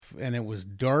and it was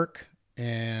dark,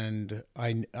 and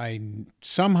I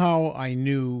somehow I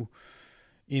knew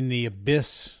in the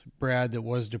abyss, Brad, that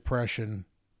was depression,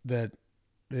 that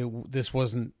this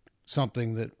wasn't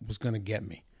something that was going to get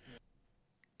me.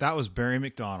 That was Barry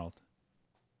McDonald.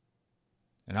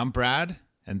 And I'm Brad,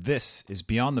 and this is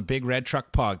Beyond the Big Red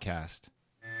Truck Podcast.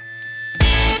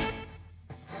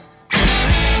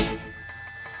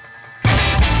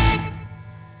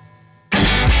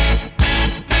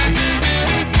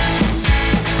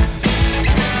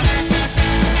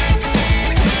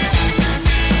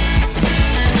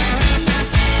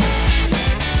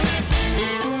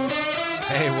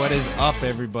 What is up,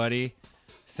 everybody?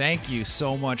 Thank you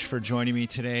so much for joining me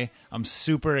today. I'm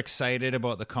super excited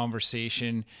about the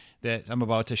conversation that I'm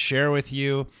about to share with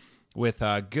you with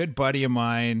a good buddy of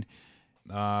mine,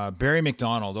 Barry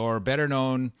McDonald, or better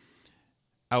known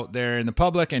out there in the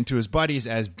public and to his buddies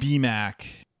as BMAC.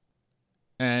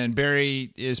 And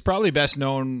Barry is probably best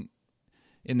known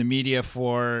in the media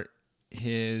for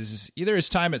either his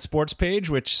time at Sports Page,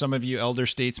 which some of you elder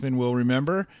statesmen will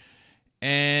remember,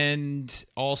 and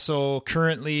also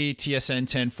currently TSN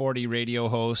 1040 radio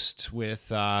host with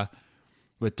Donnie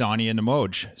and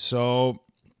Nemoj. So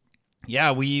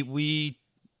yeah, me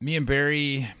and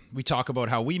Barry, we talk about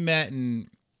how we met in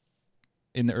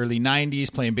the early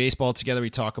 90s playing baseball together. We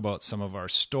talk about some of our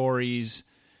stories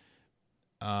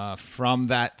from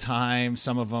that time.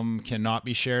 Some of them cannot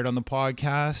be shared on the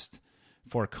podcast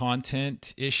for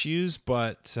content issues,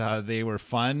 but they were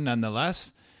fun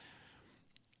nonetheless.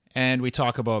 And we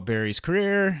talk about Barry's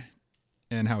career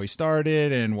and how he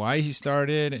started and why he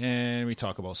started. And we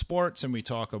talk about sports, and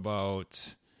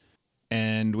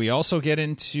we also get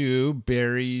into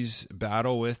Barry's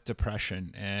battle with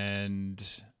depression. And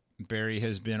Barry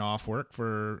has been off work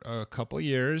for a couple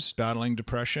years battling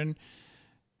depression,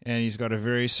 and he's got a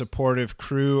very supportive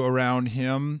crew around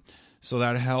him. So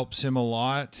that helps him a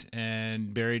lot.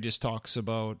 And Barry just talks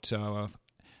about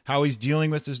how he's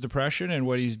dealing with his depression and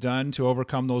what he's done to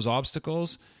overcome those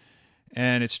obstacles.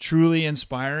 And it's truly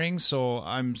inspiring. So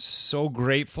I'm so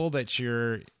grateful that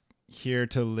you're here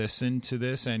to listen to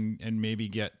this and maybe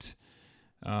get,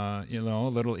 a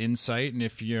little insight. And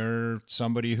if you're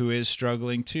somebody who is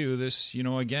struggling too, the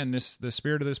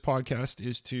spirit of this podcast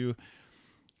is to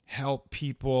help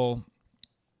people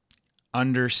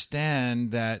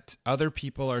understand that other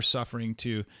people are suffering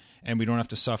too, and we don't have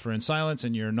to suffer in silence,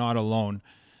 and you're not alone.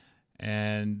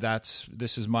 And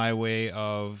this is my way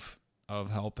of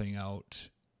helping out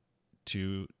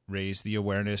to raise the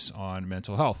awareness on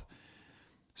mental health.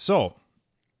 So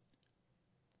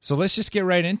let's just get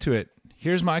right into it.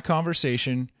 Here's my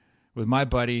conversation with my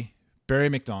buddy, Barry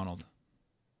McDonald.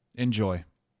 Enjoy.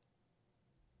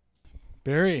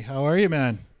 Barry, how are you,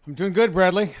 man? I'm doing good,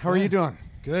 Bradley. How are you doing?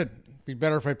 Good. Be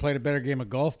better if I played a better game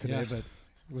of golf today, but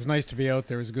it was nice to be out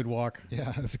there. It was a good walk.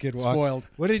 Yeah, it was a good walk. Spoiled.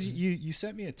 What did you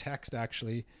sent me a text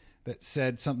actually that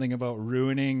said something about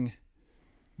ruining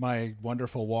my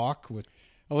wonderful walk with.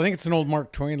 Oh, I think it's an old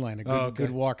Mark Twain line.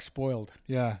 Good walk spoiled.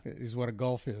 Yeah, is what a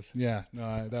golf is. Yeah, no,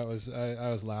 I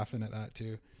was laughing at that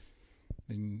too.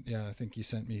 And yeah, I think you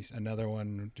sent me another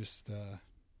one just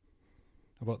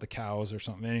about the cows or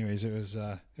something. Anyways, it was.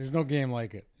 There's no game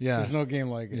like it. Yeah, there's no game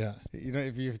like it. Yeah,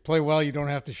 if you play well, you don't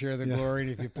have to share the glory.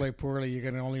 And if you play poorly, you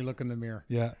can only look in the mirror.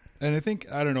 Yeah, and I think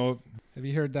I don't know. Have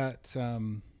you heard that?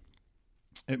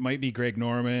 It might be Greg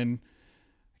Norman.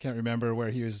 I can't remember,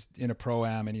 where he was in a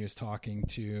pro-am and he was talking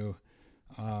to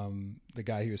the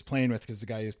guy he was playing with, because the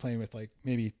guy he was playing with, like,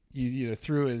 maybe he either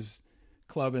threw his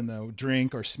club in the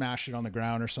drink or smashed it on the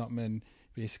ground or something, and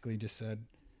basically just said,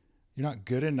 "You're not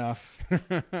good enough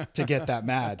to get that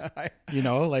mad." I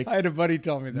had a buddy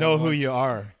tell me that. Know once. Who you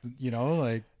are.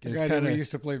 Like, the guy that we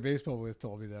used to play baseball with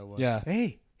told me that once. Yeah.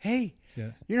 Hey,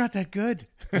 yeah. You're not that good.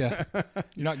 Yeah.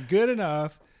 You're not good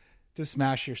enough to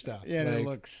smash your stuff. Yeah, like,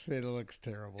 it looks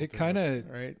terrible. It kind of,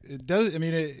 right? It does. I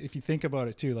mean, if you think about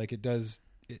it too, like it does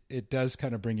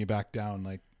kind of bring you back down.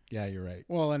 Like, yeah, you're right.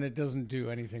 Well, and it doesn't do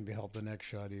anything to help the next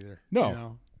shot either.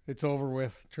 No. It's over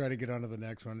with. Try to get on to the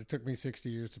next one. It took me 60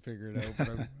 years to figure it out, but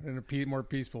I'm in a more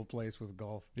peaceful place with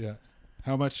golf. Yeah.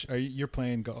 How much are you're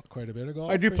playing golf? Quite a bit of golf?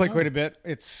 I do play quite a bit.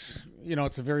 It's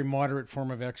it's a very moderate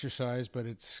form of exercise, but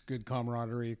it's good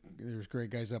camaraderie. There's great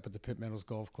guys up at the Pitt Meadows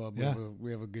Golf Club. Yeah. We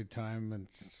have a good time and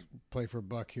play for a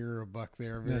buck here or a buck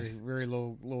there. Very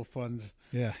low funds.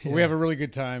 Yeah, But we have a really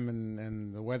good time,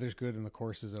 and the weather's good and the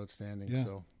course is outstanding. Yeah.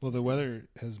 So well, the weather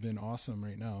has been awesome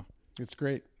right now. It's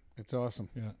great. It's awesome.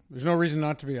 Yeah. There's no reason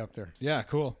not to be up there. Yeah,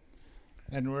 cool.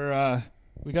 And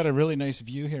we got a really nice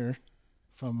view here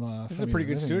This is a pretty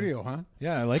good studio, huh?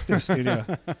 Yeah, I like this studio.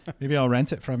 Maybe I'll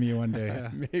rent it from you one day. Yeah.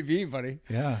 Maybe, buddy.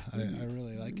 Yeah, I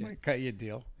really like it. Might cut you a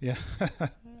deal. Yeah.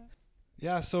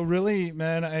 Yeah, so really,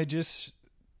 man, I just,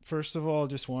 first of all,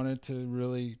 just wanted to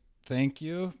really thank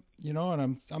you,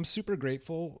 and I'm super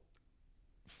grateful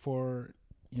for,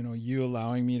 you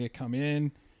allowing me to come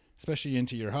in, especially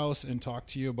into your house, and talk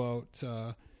to you about,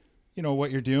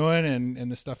 what you're doing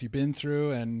and the stuff you've been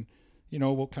through, and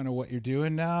what you're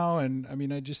doing now. And I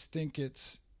mean, I just think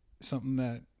it's something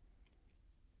that,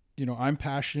 I'm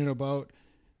passionate about,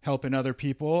 helping other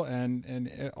people,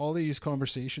 and all these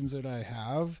conversations that I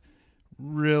have,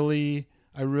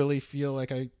 I really feel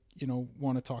like I,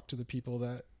 want to talk to the people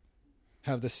that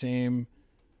have the same,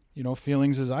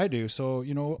 feelings as I do.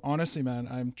 So, honestly, man,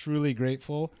 I'm truly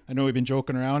grateful. I know we've been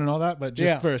joking around and all that, but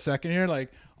just for a second here,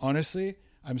 like, honestly,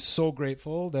 I'm so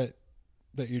grateful that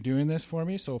you're doing this for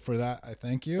me. So for that, I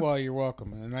thank you. Well, you're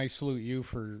welcome. And I salute you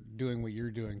for doing what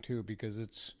you're doing too, because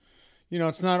it's,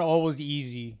 it's not always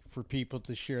easy for people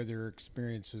to share their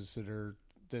experiences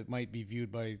that might be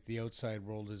viewed by the outside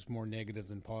world as more negative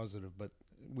than positive. But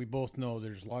we both know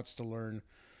there's lots to learn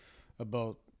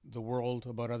about the world,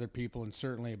 about other people, and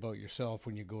certainly about yourself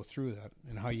when you go through that,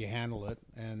 and how you handle it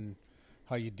and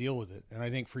how you deal with it. And I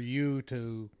think for you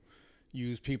to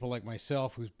use people like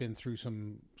myself, who's been through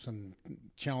some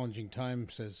challenging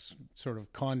times, as sort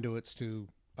of conduits to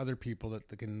other people that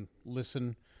they can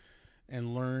listen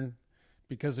and learn,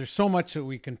 because there's so much that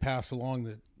we can pass along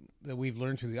that we've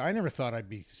learned through I never thought I'd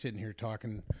be sitting here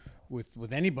talking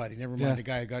with anybody, never mind the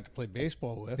guy I got to play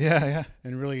baseball with, and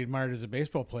really admired as a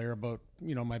baseball player, about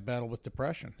my battle with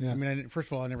depression. I mean, first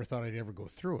of all, I never thought I'd ever go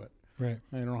through it. Right.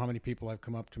 I don't know how many people have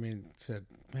come up to me and said,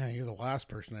 "Man, you're the last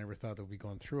person I ever thought that would be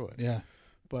going through it." Yeah.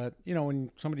 But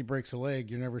when somebody breaks a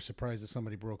leg, you're never surprised that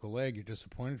somebody broke a leg. You're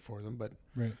disappointed for them, but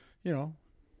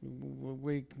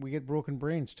we get broken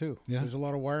brains too. Yeah. There's a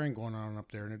lot of wiring going on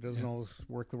up there, and it doesn't always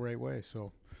work the right way.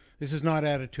 So this is not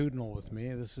attitudinal with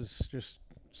me. This is just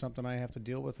something I have to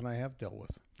deal with, and I have dealt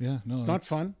with. Yeah, no, it's not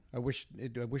fun. I wish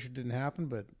it didn't happen,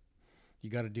 but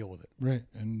you got to deal with it. Right,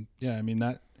 and I mean,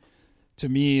 that to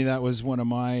me, that was one of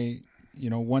my,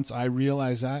 once I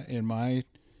realized that in my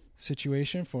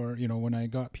situation, for when I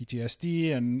got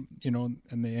PTSD and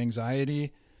and the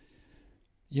anxiety,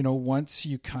 once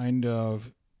you kind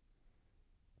of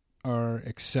are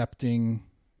accepting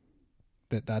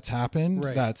that that's happened,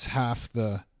 that's half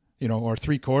the, or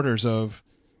 3/4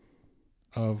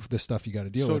 of the stuff you got to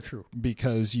deal with. So true.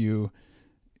 Because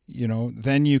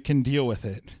then you can deal with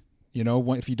it.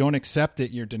 If you don't accept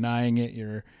it, you're denying it,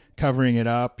 you're covering it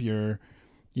up, and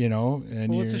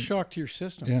it's a shock to your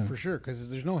system, for sure, because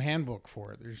there's no handbook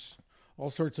for it. There's all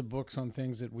sorts of books on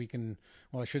things that we can,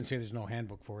 I shouldn't say there's no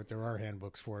handbook for it. There are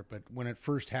handbooks for it, but when it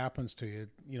first happens to you,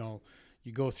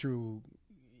 you go through,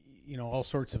 all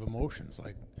sorts of emotions,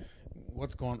 like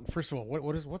first of all,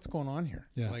 what's going on here?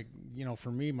 Yeah. Like,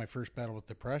 for me, my first battle with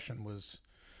depression was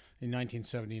in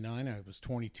 1979. I was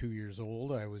 22 years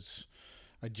old.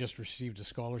 I just received a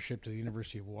scholarship to the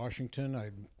University of Washington. I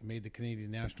made the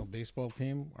Canadian national baseball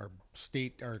team. Our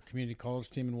community college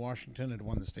team in Washington had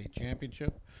won the state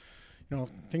championship.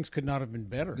 Things could not have been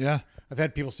better. Yeah. I've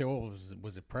had people say, "Oh,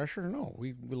 was it pressure?" No,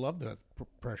 we loved the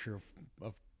pressure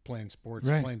of playing sports,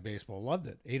 playing baseball. Loved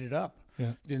it, ate it up.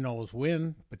 Yeah. Didn't always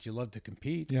win, but you loved to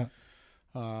compete. Yeah.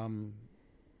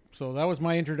 So that was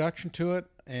my introduction to it,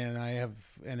 and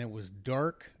it was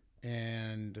dark.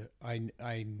 And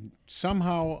I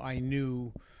somehow I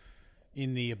knew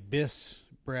in the abyss,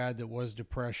 Brad, that was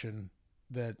depression,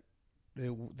 that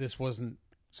this wasn't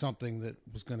something that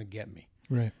was going to get me.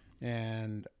 Right.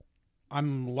 And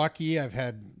I'm lucky. I've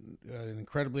had an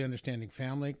incredibly understanding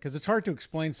family, because it's hard to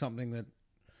explain something that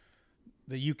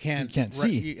you can't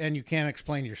see, and you can't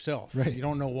explain yourself. Right. You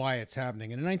don't know why it's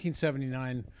happening. And in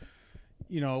 1979,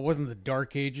 it wasn't the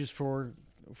dark ages for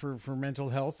mental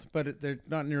health, but they're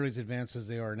not nearly as advanced as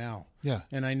they are now. Yeah.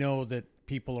 And I know that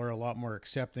people are a lot more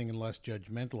accepting and less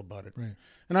judgmental about it. Right.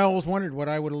 And I always wondered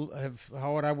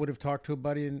how I would have talked to a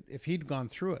buddy if he'd gone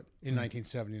through it in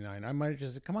 1979. I might have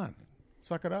just said, "Come on,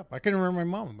 suck it up." I couldn't remember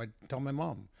my mom. I'd tell my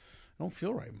mom, "I don't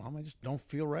feel right, Mom. I just don't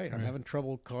feel right. I'm having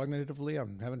trouble cognitively.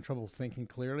 I'm having trouble thinking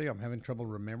clearly. I'm having trouble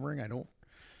remembering. I don't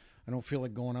feel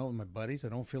like going out with my buddies. I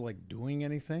don't feel like doing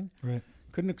anything." Right.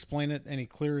 Couldn't explain it any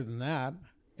clearer than that.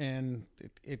 And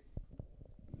it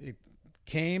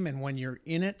came, and when you're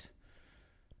in it,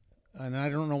 and I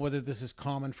don't know whether this is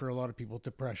common for a lot of people with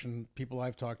depression. People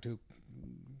I've talked to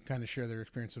kind of share their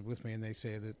experiences with me, and they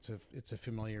say that it's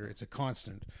a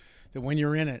constant, that when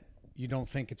you're in it, you don't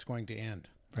think it's going to end.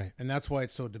 Right. And that's why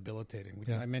it's so debilitating.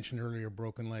 Yeah. I mentioned earlier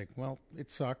broken leg. Well,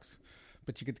 it sucks,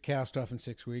 but you get the cast off in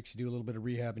 6 weeks. You do a little bit of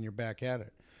rehab, and you're back at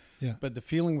it. Yeah. But the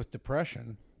feeling with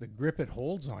depression, the grip it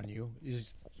holds on you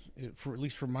is, for at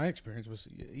least from my experience, was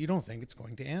you don't think it's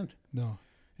going to end. No.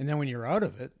 And then when you're out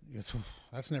of it, it's,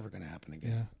 that's never going to happen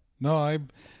again. Yeah. No, I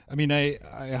mean, I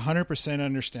 100%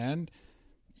 understand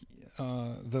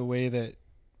the way that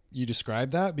you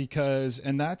describe that, because,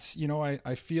 and that's, you know,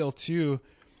 I feel too,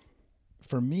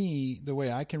 for me, the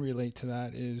way I can relate to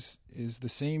that is the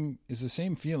same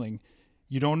feeling.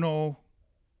 You don't know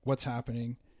what's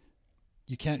happening.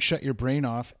 You can't shut your brain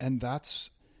off. And that's,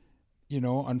 you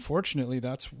know, unfortunately,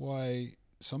 that's why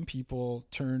some people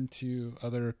turn to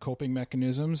other coping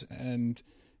mechanisms and,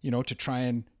 you know, to try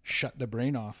and shut the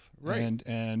brain off. Right.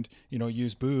 And, you know,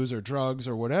 use booze or drugs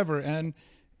or whatever. And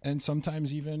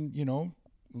sometimes even, you know,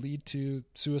 lead to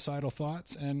suicidal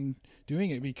thoughts and doing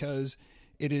it, because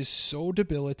it is so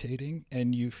debilitating.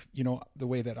 And you know, the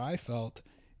way that I felt,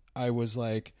 I was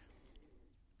like,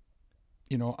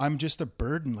 you know, I'm just a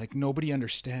burden. Like, nobody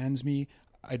understands me.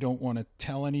 I don't want to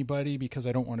tell anybody because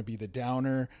I don't want to be the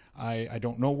downer. I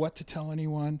don't know what to tell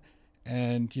anyone.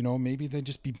 And, you know, maybe they'd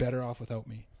just be better off without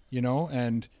me, you know?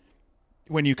 And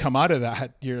when you come out of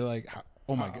that, you're like,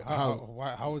 oh my God,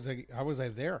 how was I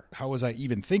there? How was I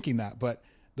even thinking that? But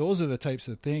those are the types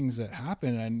of things that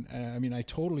happen. And I mean, I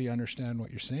totally understand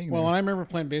what you're saying. Well, there. and I remember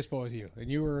playing baseball with you, and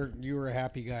you were a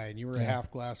happy guy, and you were a half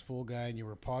glass full guy, and you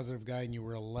were a positive guy, and you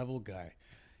were a level guy.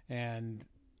 And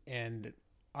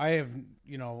I have,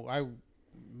 you know,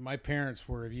 my parents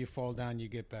were, if you fall down, you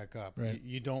get back up. Right.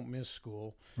 You don't miss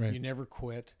school. Right. You never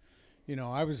quit. You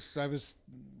know,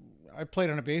 I played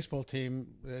on a baseball team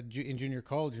in junior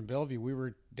college in Bellevue. We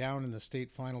were down in the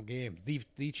state final game,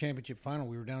 the championship final.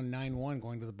 We were down 9-1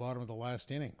 going to the bottom of the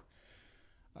last inning.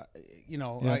 You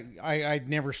know, yeah. I'd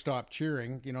never stopped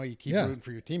cheering. You know, you keep rooting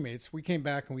for your teammates. We came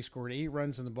back and we scored 8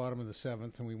 runs in the bottom of the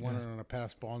 7th, and we won it on a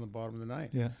pass ball in the bottom of the 9th.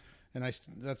 Yeah. And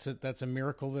that's a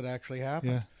miracle that actually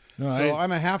happened. Yeah. No, so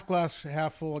I'm a half glass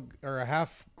full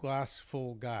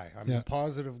guy. I'm a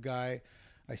positive guy.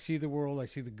 I see the world. I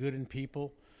see the good in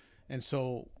people. And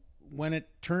so when it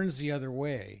turns the other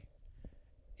way,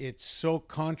 it's so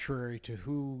contrary to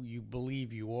who you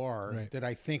believe you are that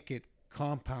I think it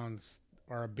compounds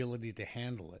our ability to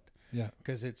handle it. Yeah.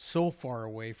 Because it's so far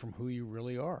away from who you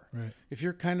really are. Right. If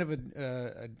you're kind of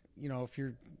if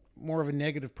you're more of a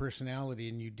negative personality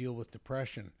and you deal with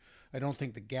depression, I don't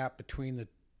think the gap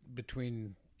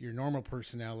between your normal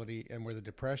personality and where the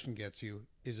depression gets you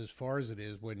is as far as it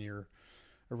is when you're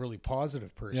a really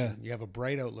positive person. Yeah. You have a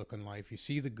bright outlook in life. You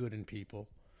see the good in people.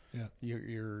 Yeah.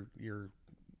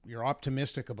 You're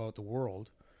optimistic about the world.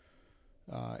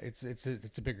 It's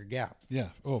a bigger gap. Yeah.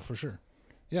 Oh, for sure.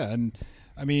 Yeah. And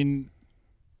I mean,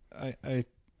 I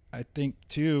think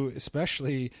too,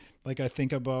 especially like I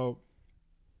think about,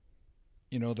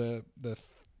 you know, the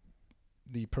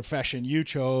profession you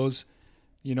chose,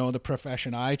 you know, the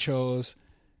profession I chose,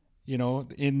 you know,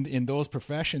 in those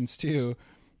professions too,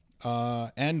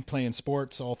 and playing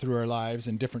sports all through our lives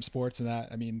and different sports and that.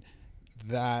 I mean,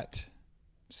 that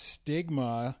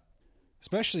stigma,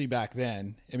 especially back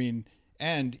then, I mean,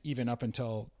 and even up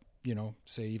until, you know,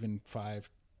 say even five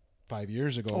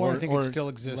years ago. I think it still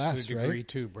exists less, to a degree right?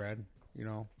 too, Brad. You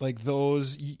know, like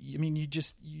those, I mean, you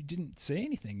didn't say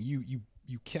anything.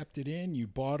 You kept it in, you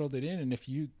bottled it in. And if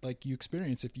you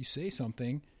say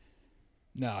something,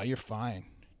 no, you're fine.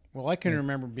 Well, I can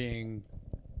remember being,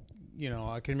 you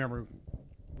know,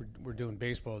 we're doing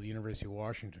baseball at the University of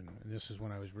Washington, and this is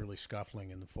when I was really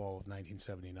scuffling in the fall of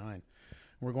 1979.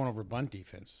 We're going over bunt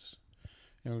defenses.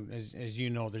 You know, as you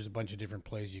know, there's a bunch of different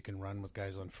plays you can run with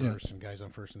guys on first and guys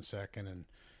on first and second,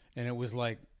 and it was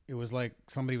like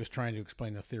somebody was trying to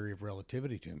explain the theory of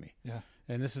relativity to me. Yeah.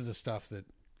 And this is the stuff that,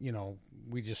 you know,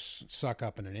 we just suck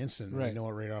up in an instant. Right. We know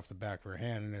it right off the back of our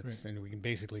hand, and we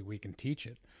can teach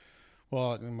it.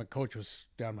 Well, and my coach was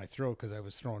down my throat because I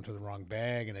was throwing to the wrong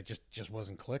bag, and it just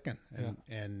wasn't clicking.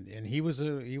 And he was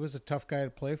a tough guy to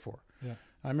play for. Yeah.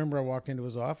 I remember I walked into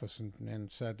his office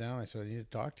and sat down. I said, "I need to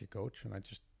talk to you, Coach." And I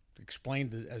just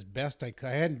explained it as best I could.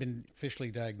 I hadn't been officially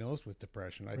diagnosed with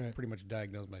depression. I pretty much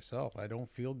diagnosed myself. I don't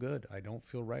feel good. I don't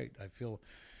feel right. I feel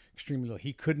extremely low.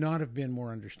 He could not have been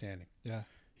more understanding. Yeah.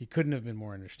 He couldn't have been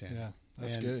more understanding. Yeah.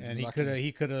 That's good. And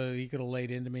he could have laid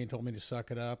into me and told me to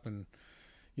suck it up. And,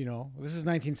 you know, this is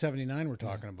 1979 we're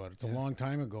talking about. It's a long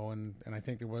time ago, and I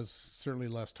think there was certainly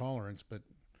less tolerance, but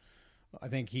I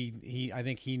think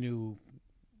he knew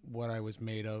what I was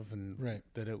made of, and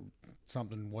that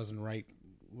something wasn't right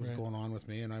was going on with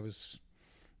me, and I was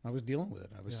dealing with it.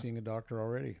 I was seeing a doctor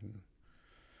already. And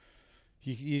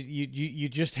you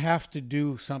just have to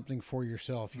do something for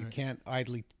yourself. You can't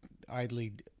idly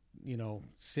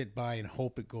sit by and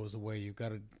hope it goes away. You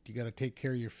got to take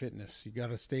care of your fitness. You got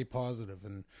to stay positive.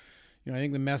 And I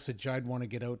think the message I'd want to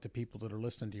get out to people that are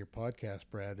listening to your podcast,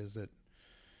 Brad, is that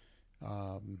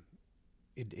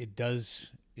it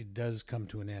does come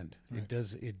to an end. Right.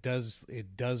 It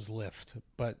does lift,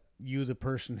 but you, the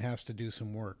person, has to do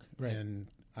some work. Right. And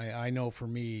I know for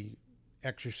me,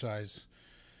 exercise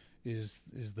is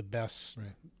the best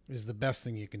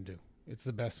thing you can do. It's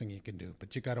the best thing you can do.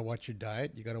 But you got to watch your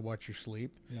diet. You got to watch your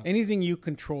sleep. Yeah. Anything you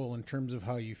control in terms of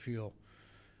how you feel,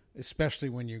 especially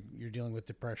when you're dealing with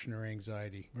depression or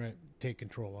anxiety. Right. Take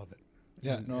control of it.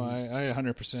 Yeah. I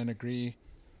 100% agree.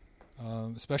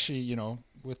 Especially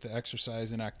with the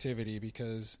exercise and activity,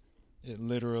 because it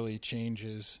literally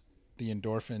changes the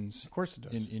endorphins. Of course, it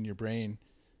does in your brain.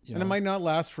 And it might not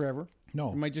last forever.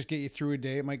 No, it might just get you through a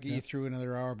day. It might get you through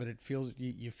another hour, but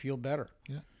you feel better.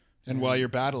 Yeah. And while you're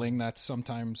battling, that's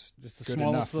sometimes just the good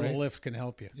smallest enough, little right? lift can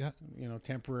help you. Yeah.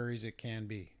 Temporary as it can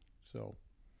be. So.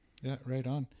 Yeah, right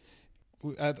on.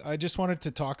 I just wanted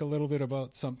to talk a little bit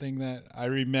about something that I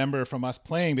remember from us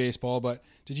playing baseball, but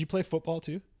did you play football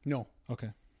too? No. Okay.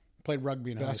 Played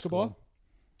rugby in basketball? high school.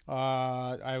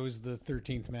 I was the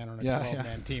 13th man on a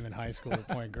 12-man team in high school at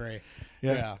Point Grey.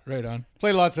 Yeah, right on.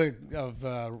 Played lots of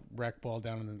rec ball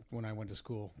down when I went to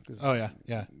school. Oh, yeah.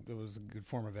 It was a good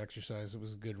form of exercise. It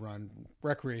was a good run.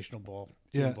 Recreational ball,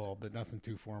 team ball, but nothing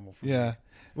too formal for me. Yeah.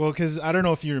 Well, because I don't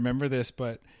know if you remember this,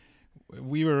 but when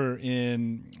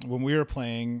we were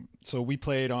playing, so we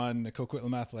played on the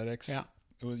Coquitlam Athletics. Yeah.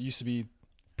 It used to be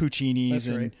Puccini's.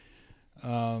 That's and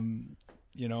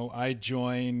right. I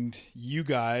joined you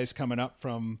guys coming up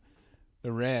from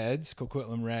the Reds,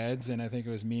 Coquitlam Reds, and I think it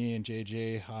was me and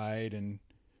JJ Hyde and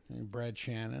Brad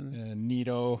Shannon and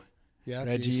Nito,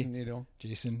 Reggie,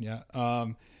 Jason, yeah.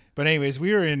 But anyways,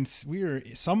 we were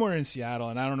somewhere in Seattle,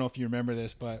 and I don't know if you remember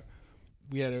this, but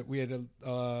we had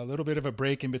a little bit of a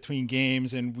break in between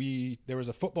games, and there was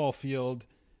a football field,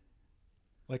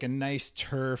 like a nice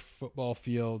turf football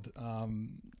field,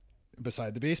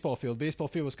 beside the baseball field. Baseball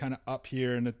field was kind of up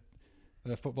here in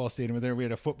the football stadium. There we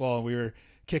had a football, and we were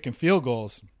kicking field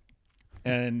goals.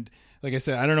 And like I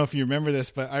said, I don't know if you remember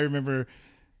this, but I remember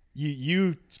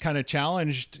you kind of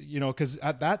challenged, because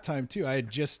at that time too, I had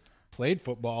just played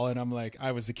football, and I'm like,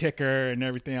 I was the kicker and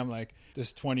everything. I'm like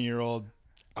this 20-year-old,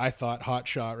 I thought, hot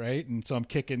shot, right? And so I'm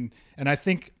kicking, and I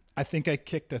think I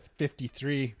kicked a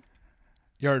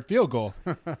 53-yard field goal,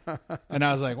 and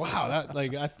I was like, wow, that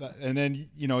I thought. And then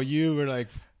you were like,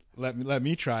 let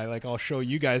me try, like I'll show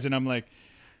you guys. And I'm like,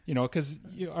 because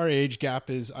our age gap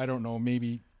is, I don't know,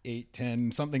 maybe 8,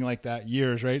 10, something like that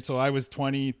years, right? So I was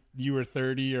 20, you were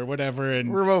 30 or whatever,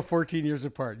 and we're about 14 years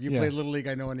apart. You played Little League,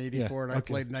 I know, in 84, and I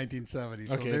played in 1970.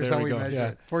 So there's how we measure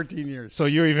it. 14 years. So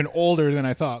you're even older than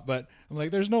I thought, but I'm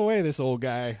like, there's no way this old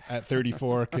guy at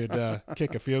 34 could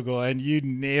kick a field goal, and you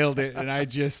nailed it. And I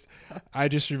just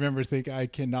remember thinking, I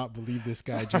cannot believe this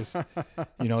guy just,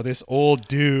 this old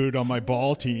dude on my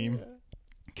ball team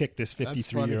kicked this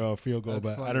 53-year-old field goal.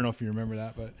 But I don't know if you remember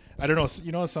that, but I don't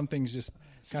know. Some things just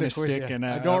kind of stick. And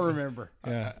I don't remember.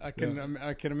 Yeah, I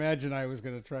can imagine I was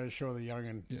going to try to show the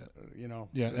youngin.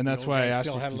 Yeah, and that's why I asked.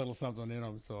 Still had a little something in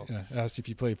him. So I asked if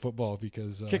you played football,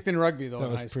 because kicked in rugby though. That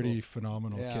was in high pretty school.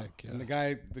 phenomenal kick. Yeah. And the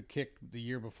guy that kicked the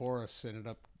year before us ended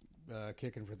up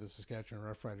kicking for the Saskatchewan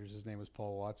Roughriders. His name was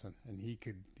Paul Watson, and he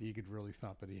could really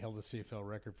thump it. He held the CFL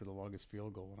record for the longest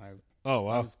field goal, and I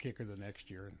was kicker the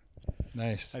next year. And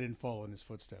nice. I didn't follow in his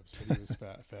footsteps, but he was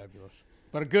fabulous.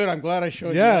 But good. I'm glad I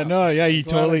showed you. You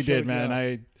totally did,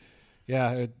 man.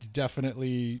 It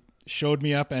definitely showed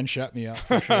me up and shut me up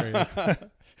for sure.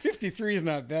 53 is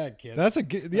not bad, kid. That's a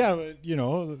good. Yeah, but,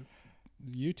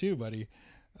 you too, buddy.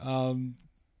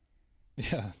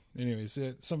 Anyways,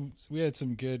 we had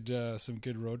some good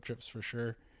road trips for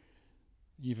sure.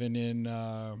 Even in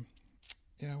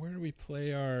where did we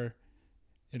play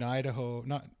in Idaho?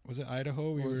 Was it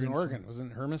Idaho? We were in Oregon. Was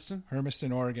it Hermiston?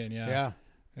 Hermiston, Oregon. Yeah.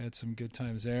 We had some good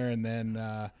times there, and then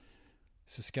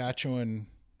Saskatchewan.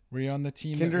 Were you on the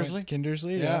team? Kindersley.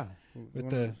 Kindersley, yeah. With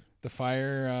the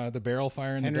fire, the barrel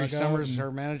fire in the dugout. Henry Summers, our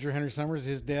manager, Henry Summers,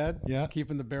 his dad. Yeah.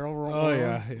 Keeping the barrel rolling. Oh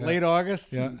yeah. Late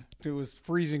August. Yeah. It was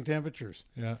freezing temperatures.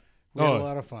 Yeah. We had a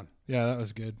lot of fun. Yeah, that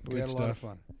was good. We had a lot of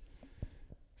fun.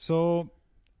 So,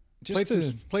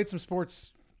 played some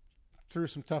sports through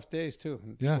some tough days too.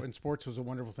 And sports was a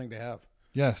wonderful thing to have.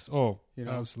 Yes. Oh,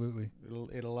 absolutely.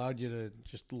 It allowed you to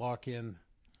just lock in.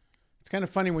 It's kind of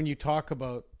funny when you talk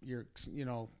about your,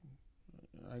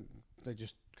 I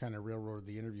just kind of railroaded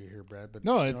the interview here, Brad. But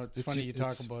no, it's funny you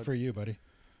talk about for you, buddy.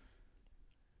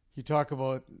 You talk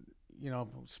about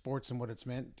sports and what it's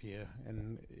meant to you,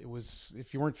 and it was,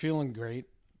 if you weren't feeling great,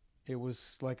 it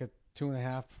was like a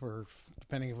 2.5, or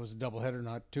depending if it was a doubleheader or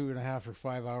not, 2.5 or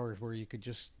 5 hours where you could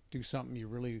just do something you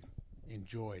really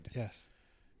enjoyed. Yes.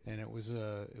 And it was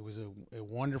a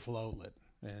wonderful outlet,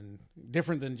 and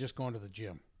different than just going to the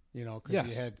gym, you know, because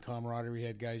you had camaraderie, you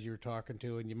had guys you were talking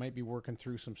to, and you might be working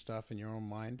through some stuff in your own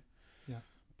mind. Yeah.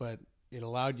 But it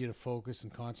allowed you to focus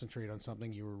and concentrate on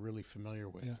something you were really familiar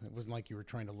with. Yeah. It wasn't like you were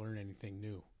trying to learn anything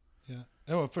new. Yeah.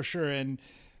 Oh, for sure. And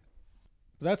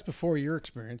that's before your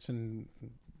experience, and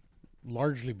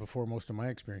largely before most of my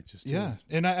experiences too. Yeah.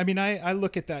 And I mean, I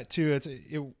look at that too. It's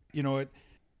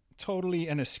totally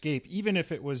an escape, even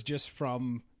if it was just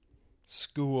from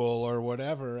school or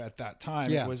whatever at that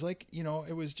time. It was like,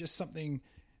 it was just something.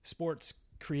 Sports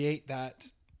create that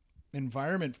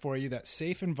environment for you, that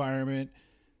safe environment,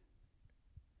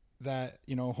 that,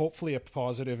 hopefully a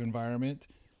positive environment,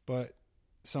 but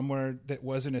somewhere that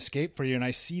was an escape for you. And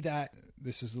I see that,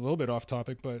 this is a little bit off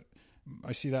topic, but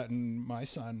I see that in my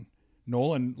son,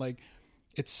 Nolan. Like,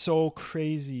 it's so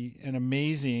crazy and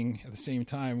amazing at the same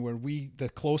time, where the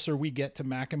closer we get to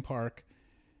Mackin Park,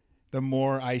 the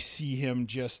more I see him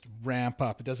just ramp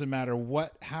up. It doesn't matter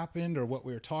what happened or what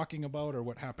we were talking about or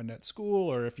what happened at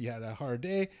school or if he had a hard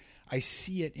day. I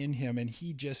see it in him, and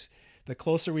he just, the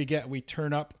closer we get, we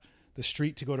turn up the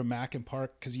street to go to Mackin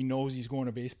Park because he knows he's going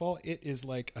to baseball. It is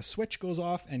like a switch goes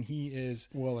off, and he is...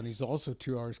 Well, and he's also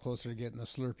 2 hours closer to getting the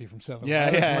Slurpee from 7-Eleven.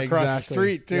 Yeah, across the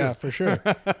street, too. Yeah, for sure.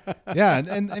 Yeah,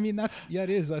 and I mean, it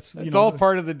is. That's all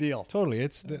part of the deal. Totally.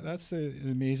 That's the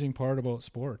amazing part about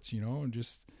sports, and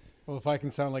just... Well, if I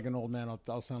can sound like an old man,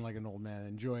 I'll sound like an old man.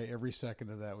 Enjoy every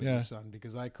second of that with your son,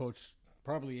 because I coached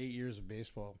probably 8 years of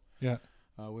baseball. Yeah.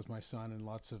 With my son and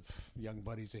lots of young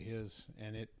buddies of his,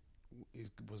 and it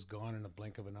was gone in a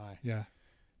blink of an eye. Yeah.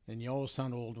 And you always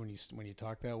sound old when you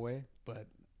talk that way, but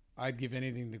I'd give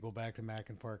anything to go back to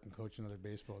Mackin Park and coach another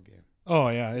baseball game. Oh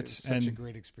yeah, it's such a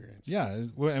great experience. Yeah,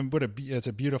 and it's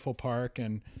a beautiful park,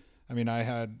 and I mean, I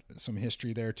had some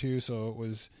history there too, so it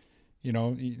was,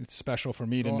 it's special for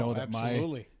me to know that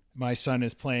my son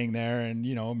is playing there, and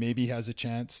maybe has a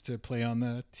chance to play on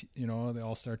the the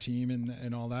All-Star team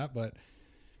and all that, but.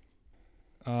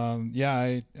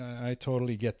 I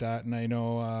totally get that. And I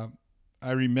know,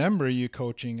 I remember you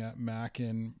coaching at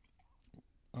Mackin,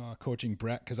 coaching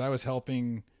Brett, cause I was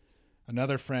helping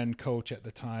another friend coach at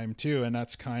the time too. And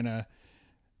that's kind of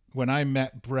when I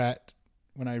met Brett,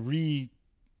 when I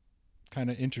kind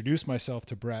of introduced myself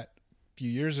to Brett a few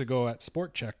years ago at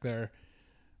Sport Check there.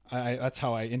 That's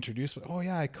how I introduced. Oh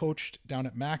yeah. I coached down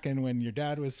at Mackin when your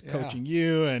dad was coaching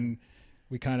you, and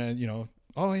we kind of,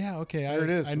 oh yeah, okay. There it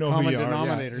is. I know the common who you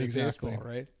denominator are. Yeah, exactly. Baseball,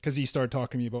 right? Because he started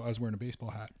talking to me about I was wearing a baseball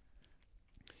hat,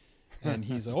 and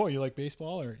he's like, "Oh, you like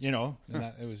baseball?" Or and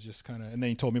that it was just kind of. And then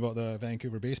he told me about the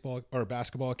Vancouver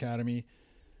Basketball Academy,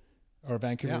 or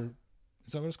Vancouver. Yeah.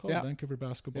 Is that what it's called? Yeah. Vancouver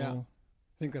Basketball. Yeah.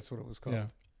 I think that's what it was called.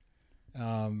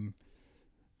 Yeah.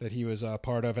 That he was a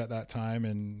part of at that time,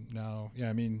 and now,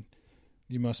 I mean,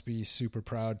 you must be super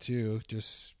proud too.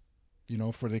 Just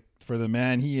for the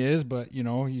man he is, but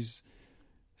he's.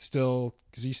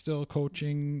 Is he still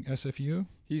coaching SFU?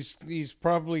 He's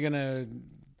probably going to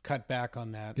cut back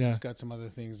on that. Yeah. He's got some other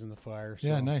things in the fire. So,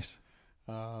 yeah, nice.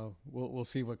 We'll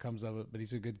see what comes of it, but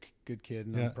he's a good kid,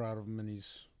 and I'm proud of him, and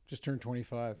he's just turned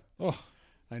 25. Oh,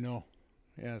 I know.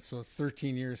 Yeah, so it's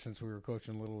 13 years since we were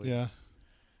coaching Little League. Yeah.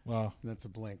 Wow. And that's a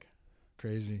blink.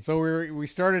 Crazy. So we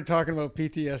started talking about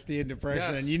PTSD and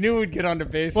depression, and you knew we'd get onto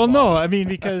baseball. Well, no, I mean,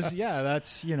 because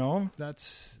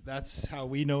that's that's how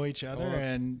we know each other,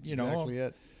 and exactly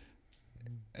it.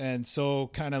 And so,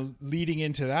 kind of leading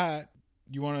into that,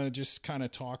 you want to just kind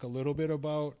of talk a little bit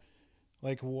about,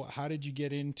 like, how did you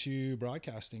get into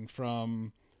broadcasting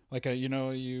from, like,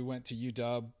 you went to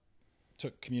UW,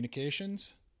 took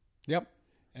communications. Yep.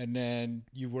 And then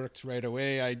you worked right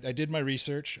away. I did my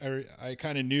research. I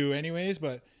kind of knew anyways,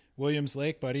 but Williams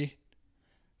Lake, buddy.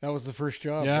 That was the first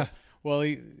job. Yeah.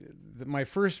 Well, my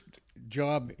first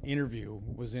job interview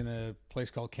was in a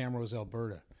place called Camrose,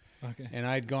 Alberta. Okay. And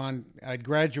I'd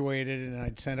graduated, and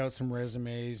I'd sent out some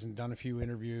resumes and done a few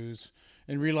interviews,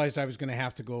 and realized I was going to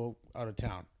have to go out of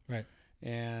town. Right.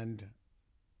 And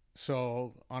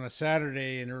so on a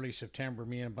Saturday in early September,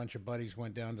 me and a bunch of buddies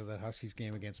went down to the Huskies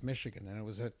game against Michigan, and it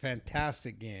was a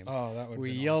fantastic game. Oh, that would be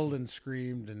We yelled and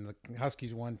screamed, and the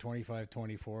Huskies won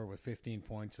 25-24 with 15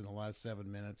 points in the last 7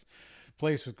 minutes. The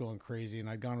place was going crazy, and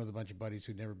I'd gone with a bunch of buddies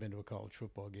who'd never been to a college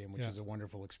football game, which is a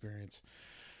wonderful experience.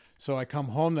 So I come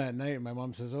home that night, and my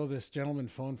mom says, "Oh, this gentleman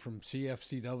phoned from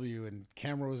CFCW in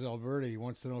Camrose, Alberta. He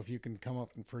wants to know if you can come up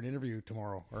for an interview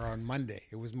tomorrow or on Monday."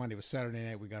 It was Monday. It was Saturday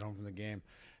night. We got home from the game.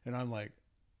 And I'm like,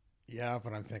 yeah,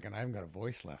 but I'm thinking I haven't got a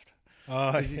voice left.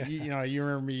 You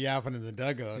remember me yapping in the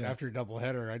dugout after a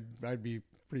doubleheader. I'd be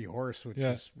pretty hoarse, which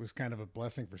was kind of a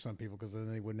blessing for some people because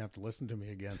then they wouldn't have to listen to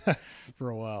me again for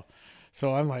a while.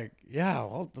 So I'm like,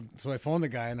 so I phoned the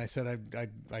guy and I said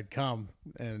I'd come,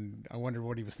 and I wondered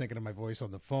what he was thinking of my voice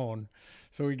on the phone.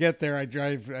 So we get there, I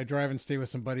drive and stay with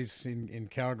some buddies in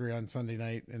Calgary on Sunday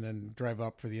night, and then drive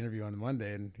up for the interview on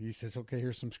Monday. And he says, "Okay,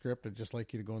 here's some script. I'd just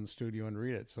like you to go in the studio and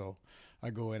read it." So I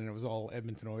go in, and it was all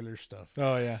Edmonton Oilers stuff.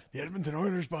 Oh yeah, the Edmonton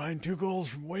Oilers behind 2 goals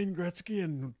from Wayne Gretzky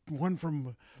and 1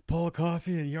 from Paul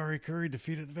Coffey, and Yari Curry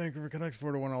defeated the Vancouver Canucks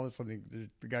 4-1. All of a sudden,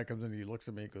 the guy comes in and he looks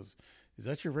at me and goes, "Is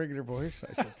that your regular voice?"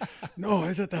 I said, "No, I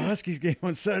was at the Huskies game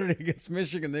on Saturday against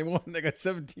Michigan. They won. They got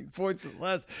 17 points in the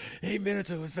last 8 minutes.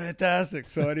 It was fantastic."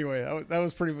 So anyway, that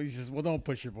was pretty much. He says, "Well, don't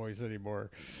push your voice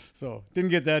anymore." So didn't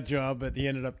get that job, but he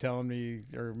ended up telling me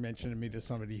or mentioning me to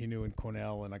somebody he knew in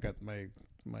Cornell, and I got my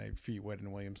feet wet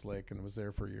in Williams Lake and was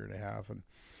there for a year and a half, and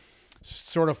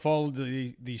sort of followed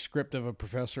the script of a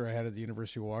professor I had at the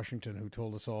University of Washington who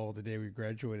told us all the day we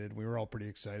graduated. We were all pretty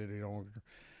excited,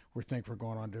 we think we're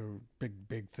going on to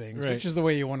big things, which is the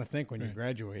way you want to think when you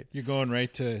graduate. You're going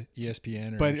right to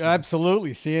ESPN. But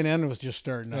absolutely, CNN was just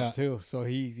starting up too. So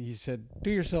he said,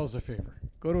 "Do yourselves a favor.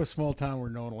 Go to a small town where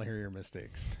no one will hear your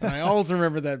mistakes." And I always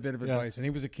remember that bit of advice. And he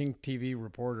was a King TV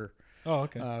reporter. Oh,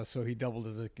 okay. So he doubled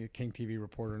as a King TV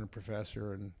reporter and a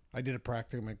professor. And I did a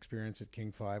practicum experience at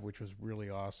King 5, which was really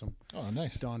awesome. Oh,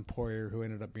 nice. Don Poirier, who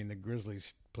ended up being the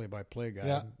Grizzlies play-by-play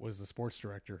guy, was the sports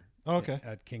director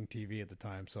at King TV at the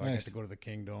time. So I got to go to the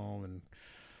King Dome and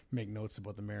make notes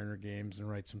about the Mariner games and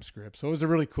write some scripts. So it was a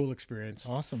really cool experience.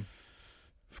 Awesome.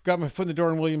 Got my foot in the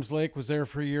door in Williams Lake, was there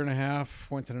for a year and a half,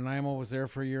 went to Nanaimo, was there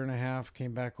for a year and a half,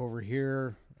 came back over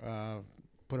here,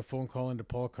 put a phone call into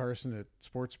Paul Carson at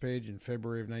Sports Page in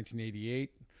February of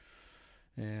 1988.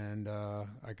 And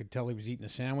I could tell he was eating a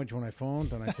sandwich when I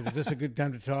phoned. And I said, "Is this a good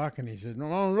time to talk?" And he said,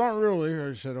 "No, not really."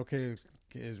 I said, "Okay,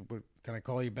 can I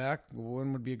call you back?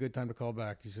 When would be a good time to call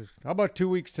back?" He says, "How about 2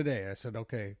 weeks today?" I said,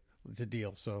 "Okay, it's a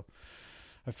deal." So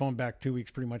I phoned back 2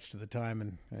 weeks pretty much to the time.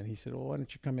 And he said, "Well, why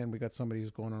don't you come in? We got somebody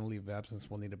who's going on a leave of absence.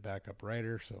 We'll need a backup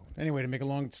writer." So anyway, to make a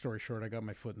long story short, I got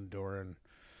my foot in the door, and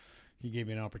he gave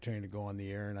me an opportunity to go on the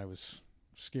air, and I was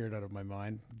scared out of my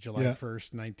mind. July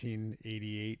 1st,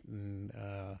 1988, and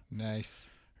nice,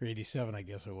 or 87, I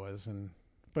guess it was.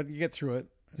 But you get through it.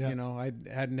 You know, we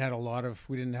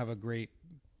didn't have a great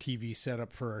TV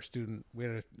setup for our student. We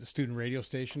had a student radio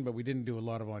station, but we didn't do a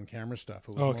lot of on-camera stuff.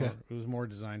 It was more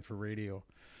designed for radio.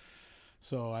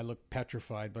 So I looked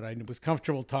petrified, but I was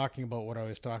comfortable talking about what I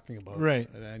was talking about. Right.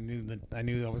 I knew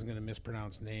I wasn't going to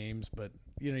mispronounce names, but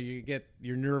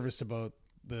you're nervous about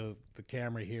the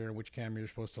camera here and which camera you're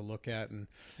supposed to look at, and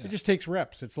it just takes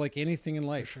reps. It's like anything in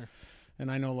life. Sure.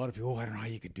 And I know a lot of people, I don't know how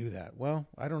you could do that. Well,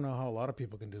 I don't know how a lot of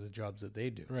people can do the jobs that they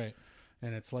do. Right.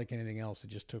 And it's like anything else.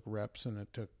 It just took reps, and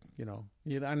it took,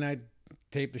 and I'd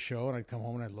tape the show, and I'd come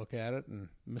home and I'd look at it, and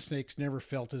mistakes never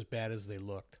felt as bad as they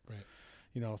looked. Right.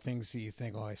 Things that you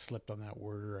think, I slipped on that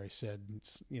word, or I said,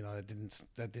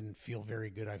 that didn't feel very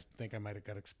good. I think I might have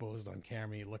got exposed on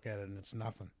camera. You look at it and it's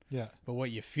nothing. Yeah. But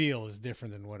what you feel is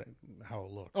different than how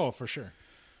it looks. Oh, for sure.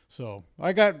 So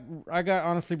I got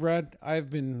honestly, Brad, I've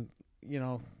been,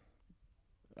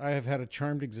 I have had a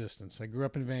charmed existence. I grew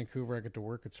up in Vancouver. I got to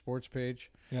work at Sports Page.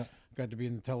 Yeah. Got to be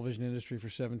in the television industry for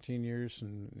 17 years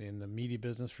and in the media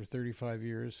business for 35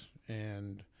 years.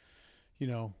 And,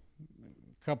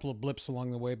 a couple of blips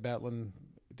along the way, battling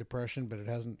depression, but it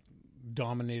hasn't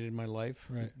dominated my life.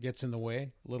 Right. It gets in the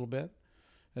way a little bit,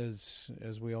 as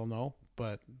we all know.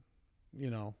 But,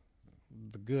 the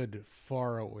good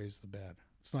far outweighs the bad.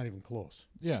 It's not even close.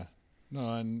 Yeah.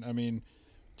 No, and I mean,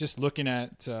 just looking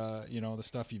at the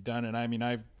stuff you've done, and I mean,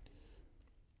 I've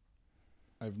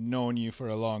known you for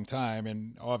a long time,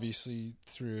 and obviously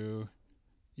through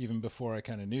even before I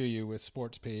kind of knew you with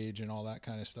Sports Page and all that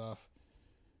kind of stuff.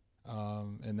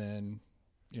 And then,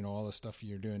 all the stuff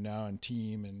you're doing now and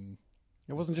team, and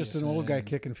it wasn't just an old guy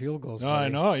kicking field goals. No, buddy. I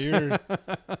know you're.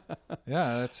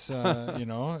 Yeah, that's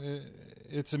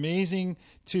it's amazing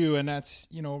too, and that's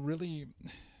really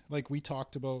like we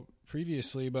talked about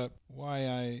previously, but why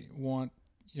I want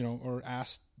or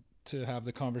asked to have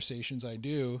the conversations I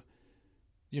do,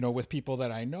 with people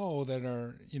that I know that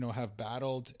are have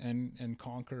battled and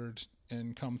conquered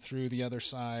and come through the other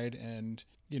side, and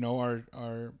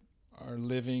are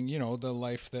living, the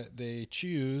life that they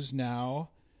choose now.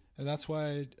 And that's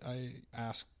why I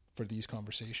ask for these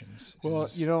conversations. Well,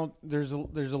 there's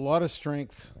a lot of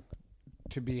strength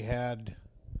to be had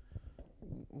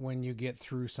when you get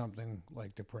through something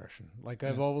like depression. Like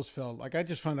I've always felt like I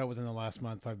just found out within the last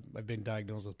month I've been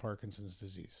diagnosed with Parkinson's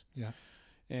disease. Yeah.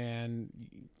 and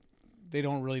they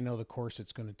don't really know the course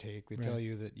it's going to take. They Right. tell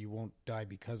you that you won't die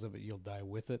because of it; you'll die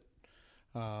with it.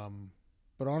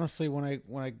 But honestly, when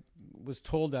I was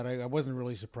told that, I wasn't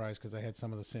really surprised because I had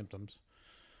some of the symptoms.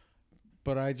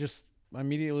 But I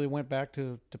immediately went back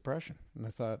to depression, and I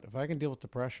thought, if I can deal with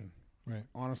depression, Right.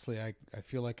 honestly, I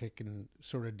feel like I can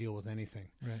sort of deal with anything.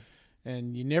 Right.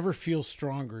 And you never feel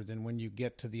stronger than when you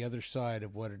get to the other side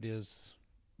of what it is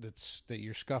that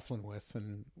you're scuffling with.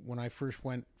 And when I first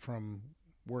went from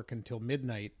working till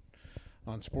midnight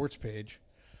on Sports Page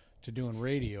to doing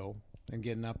radio and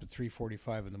getting up at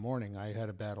 3:45 in the morning, I had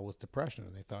a battle with depression,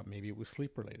 and they thought maybe it was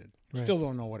sleep related. Right. Still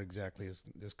don't know what exactly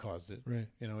has caused it. Right.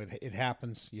 You know, it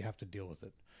happens. You have to deal with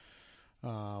it.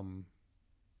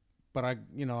 But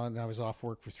and I was off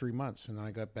work for 3 months, and then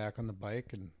I got back on the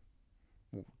bike and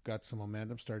got some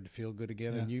momentum, started to feel good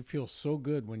again. Yeah. And you feel so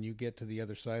good when you get to the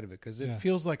other side of it, because it Yeah.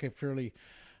 feels like I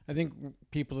think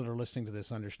people that are listening to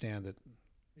this understand that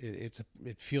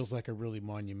it feels like a really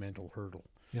monumental hurdle.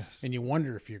 Yes. And you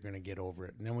wonder if you're going to get over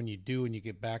it. And then when you do, and you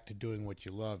get back to doing what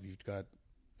you love, you've got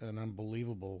an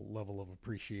unbelievable level of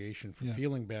appreciation for Yeah.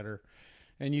 feeling better.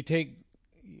 And you take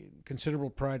considerable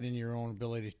pride in your own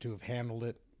ability to have handled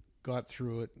it, got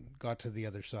through it, got to the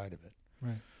other side of it.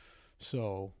 Right.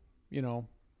 So,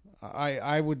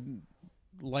 I would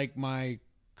like my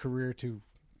career to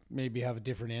maybe have a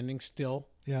different ending still.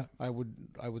 Yeah. I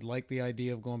would like the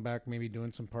idea of going back, maybe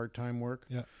doing some part-time work.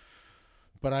 Yeah.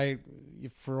 But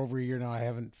for over a year now, I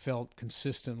haven't felt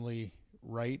consistently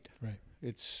right. Right.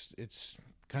 It's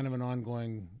kind of an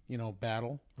ongoing,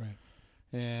 battle, Right.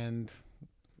 and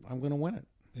I'm going to win it.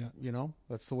 Yeah.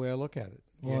 That's the way I look at it.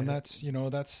 Well, and that's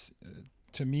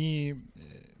to me,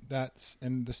 that's,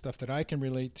 and the stuff that I can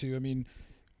relate to. I mean,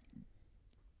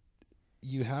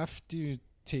 you have to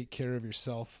take care of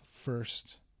yourself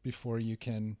first before you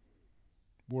can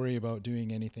worry about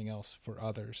doing anything else for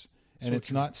others. And So it's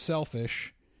true. not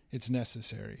selfish, it's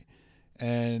necessary.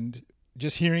 And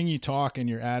just hearing you talk and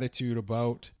your attitude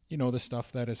about, the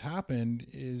stuff that has happened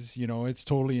is, it's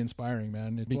totally inspiring,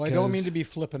 man. Well, I don't mean to be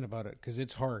flippant about it, because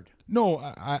it's hard. No,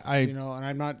 I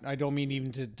And I don't mean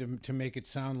even to make it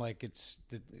sound like it's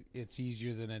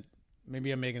easier than it.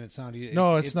 Maybe I'm making it sound easy.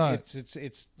 No, it's not.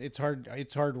 It's hard.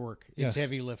 It's hard work. It's Yes.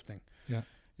 heavy lifting. Yeah.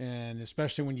 And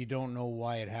especially when you don't know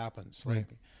why it happens. Right.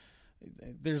 Like,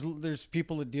 there's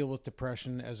people that deal with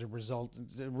depression as a result,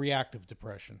 reactive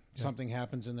depression. Yeah. Something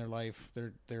happens in their life,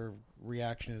 their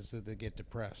reaction is that they get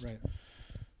depressed. Right.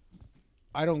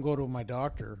 I don't go to my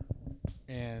doctor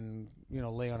and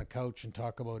lay on a couch and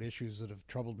talk about issues that have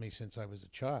troubled me since I was a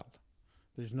child.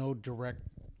 There's no direct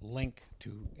link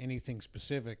to anything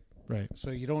specific. Right. So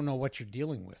you don't know what you're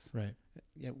dealing with. Right.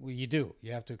 Yeah, well, you do.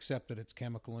 You have to accept that it's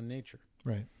chemical in nature.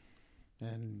 Right.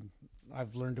 And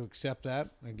I've learned to accept that.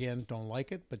 Again, don't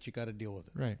like it, but you got to deal with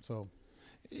it. Right. So,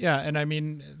 yeah, and I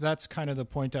mean, that's kind of the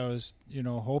point I was,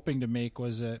 hoping to make,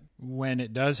 was that when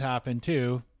it does happen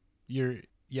too,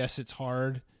 yes, it's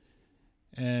hard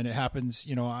and it happens,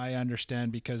 I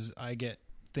understand, because I get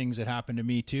things that happen to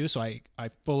me too. So I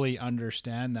fully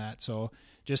understand that. So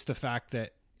just the fact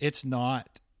that it's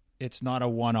not a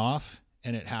one-off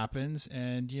and it happens,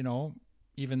 and,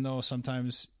 even though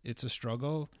sometimes it's a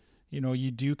struggle,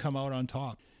 you do come out on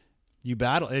top. You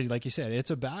battle, like you said,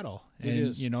 it's a battle, and It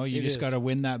is. you just got to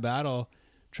win that battle.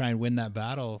 Try and win that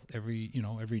battle every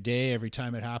day, every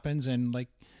time it happens. And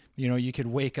you could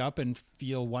wake up and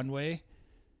feel one way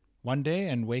one day,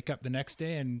 and wake up the next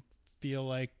day and feel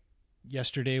like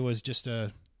yesterday was just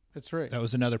that's right. that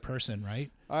was another person, right?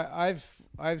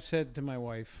 I've said to my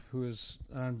wife, who is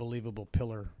an unbelievable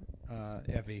pillar,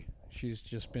 Evie. She's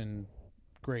just been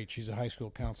great. She's a high school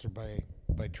counselor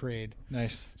by trade.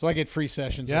 Nice. So I get free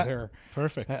sessions with her.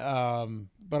 Perfect.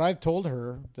 But I've told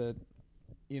her that,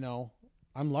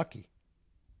 I'm lucky.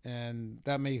 And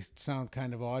that may sound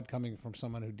kind of odd coming from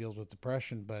someone who deals with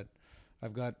depression, but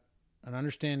I've got an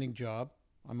understanding job.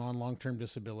 I'm on long-term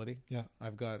disability. Yeah.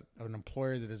 I've got an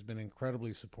employer that has been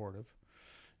incredibly supportive.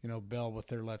 Bell, with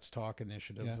their Let's Talk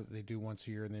initiative, Yeah. that they do once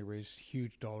a year, and they raise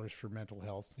huge dollars for mental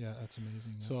health. Yeah, that's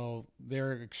amazing. Yeah. So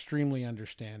they're extremely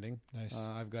understanding. Nice.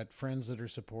 I've got friends that are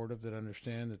supportive, that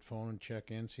understand, that phone and check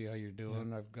in, see how you're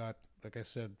doing. Yeah. I've got, like I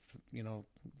said, the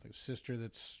sister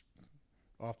that's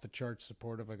off the charts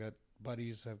supportive. I got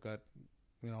buddies. I've got,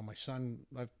 my son.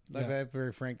 I've had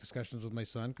very frank discussions with my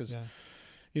son, because, Yeah.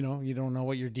 you don't know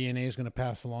what your DNA is going to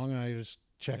pass along, and I just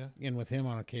check in with him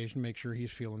on occasion, make sure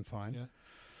he's feeling fine. Yeah.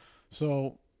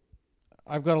 So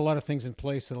I've got a lot of things in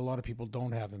place that a lot of people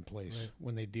don't have in place Right.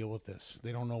 when they deal with this.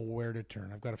 They don't know where to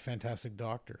turn. I've got a fantastic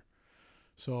doctor.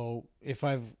 So if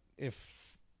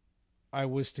I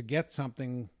was to get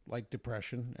something like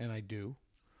depression, and I do,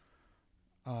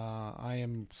 I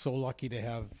am so lucky to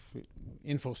have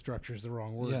infrastructure is the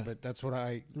wrong word, but that's what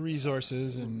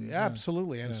resources and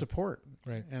absolutely and support.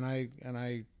 Right. And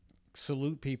I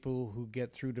salute people who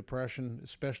get through depression,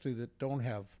 especially that don't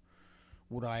have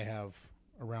what I have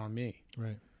around me.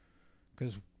 Right.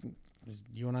 Because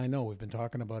you and I know we've been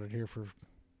talking about it here for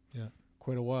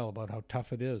quite a while about how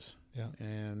tough it is. Yeah.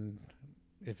 And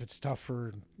if it's tough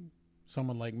for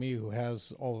someone like me who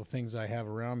has all the things I have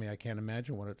around me, I can't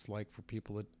imagine what it's like for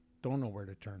people that don't know where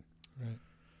to turn. Right.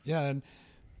 Yeah. And,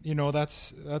 you know,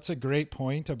 that's a great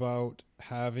point about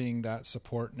having that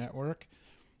support network.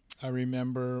 I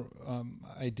remember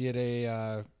I did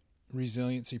a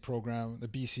resiliency program. The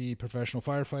BC Professional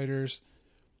Firefighters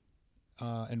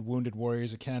and Wounded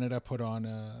Warriors of Canada put on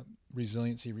a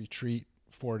resiliency retreat,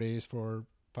 4 days for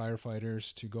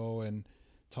firefighters to go and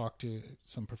talk to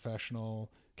some professional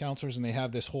counselors, and they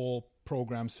have this whole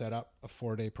program set up, a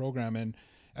 4-day program. And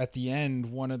at the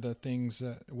end, one of the things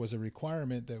that was a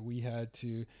requirement that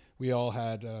we all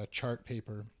had a chart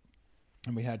paper,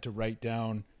 and we had to write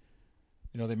down,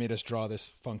 you know, they made us draw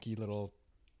this funky little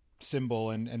symbol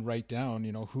and write down,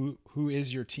 you know, who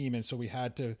is your team. And so we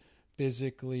had to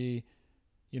physically,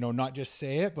 you know, not just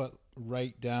say it, but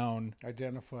write down,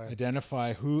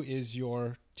 identify who is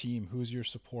your team, who's your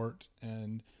support.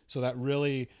 And so that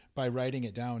really, by writing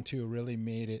it down too, really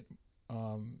made it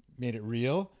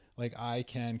real. Like, I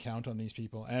can count on these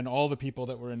people, and all the people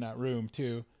that were in that room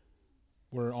too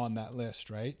were on that list.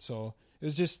 Right. So it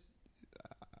was just,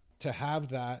 to have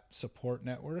that support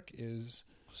network is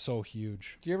so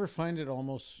huge. Do you ever find it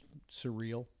almost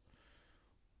surreal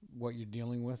what you're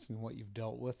dealing with and what you've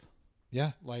dealt with?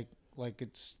 Yeah. Like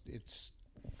it's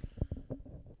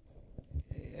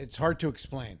hard to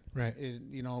explain. Right.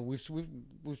 You know,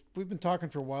 we've been talking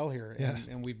for a while here,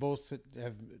 and we both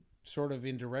have sort of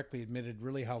indirectly admitted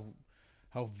really how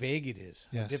vague it is,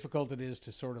 how difficult it is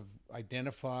to sort of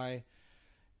identify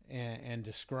and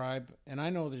describe. And I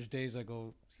know there's days I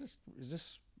go,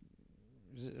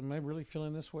 am I really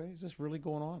feeling this way? Is this really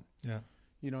going on? Yeah.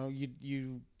 You know,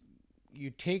 you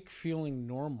take feeling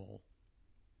normal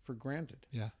for granted.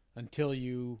 Yeah. Until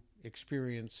you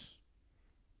experience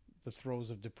the throes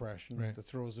of depression, right. the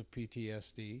throes of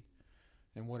PTSD,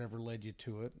 and whatever led you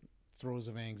to it, throes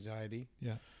of anxiety.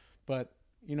 Yeah. But,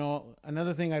 you know,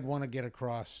 another thing I'd want to get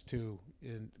across too,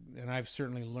 and I've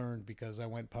certainly learned because I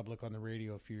went public on the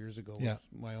radio a few years ago with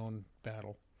my own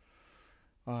battle,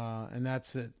 and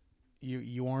that's that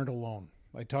you aren't alone.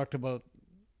 I talked about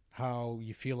how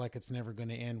you feel like it's never going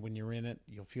to end when you're in it.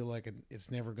 You'll feel like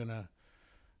it's never going to,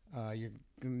 you're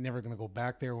never going to go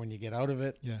back there when you get out of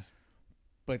it. Yeah.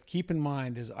 But keep in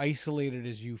mind, as isolated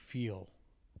as you feel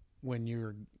when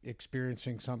you're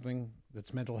experiencing something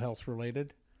that's mental health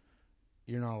related,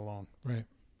 you're not alone. Right.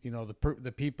 You know,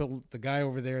 the guy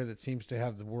over there that seems to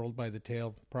have the world by the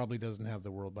tail probably doesn't have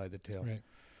the world by the tail. Right.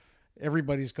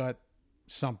 Everybody's got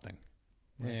something.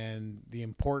 Right. And the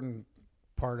important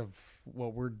part of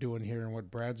what we're doing here and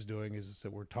what Brad's doing is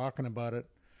that we're talking about it.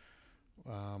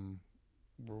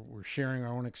 We're sharing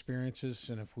our own experiences.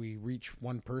 And if we reach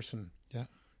one person,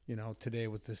 you know, today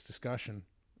with this discussion,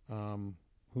 who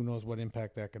knows what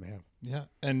impact that can have. Yeah.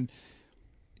 And,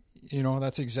 you know,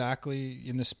 that's exactly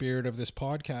in the spirit of this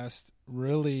podcast,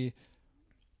 really,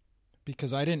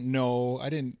 because I didn't know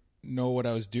what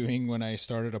I was doing when I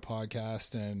started a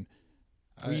podcast, and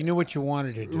you knew what you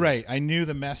wanted to do. Right. I knew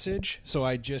the message, so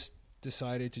I just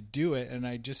decided to do it. And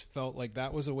I just felt like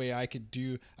that was a way I could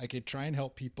try and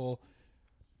help people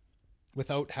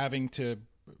without having to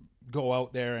go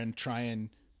out there and try and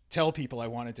tell people I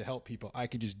wanted to help people. I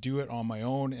could just do it on my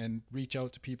own and reach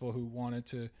out to people who wanted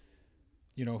to,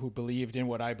 you know, who believed in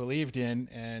what I believed in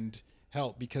and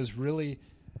help. Because really,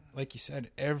 like you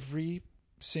said, every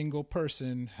single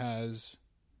person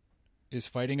is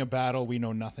fighting a battle we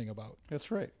know nothing about. That's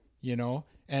right. You know,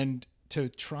 and to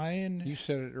try and... You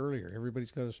said it earlier.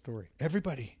 Everybody's got a story.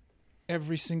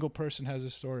 Every single person has a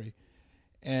story.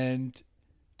 And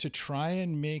to try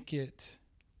and make it...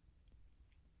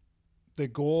 The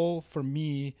goal for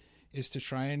me is to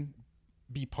try and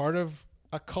be part of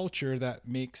a culture that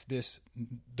makes this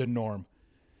the norm,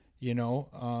 you know,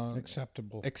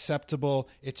 acceptable.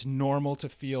 It's normal to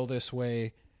feel this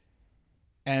way,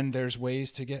 and there's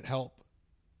ways to get help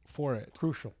for it.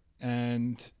 Crucial.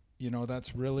 And, you know,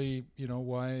 that's really, you know,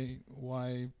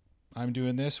 why I'm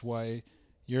doing this, why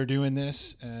you're doing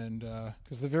this. And,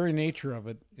 because the very nature of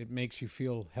it makes you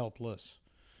feel helpless.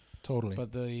 Totally.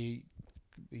 But the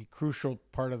crucial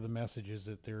part of the message is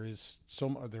that there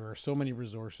are so many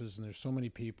resources and there's so many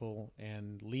people,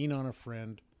 and lean on a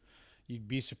friend. you'd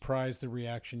be surprised the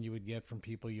reaction you would get from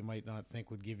people you might not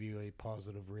think would give you a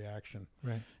positive reaction.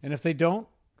 Right. And if they don't,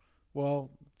 well,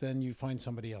 then you find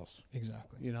somebody else.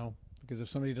 Exactly. You know, because if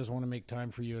somebody doesn't want to make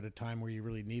time for you at a time where you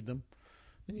really need them,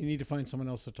 then you need to find someone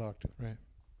else to talk to. Right.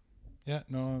 Yeah,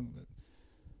 no,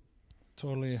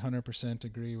 totally 100%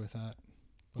 agree with that.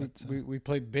 But, we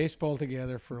played baseball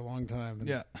together for a long time.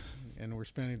 And, and we're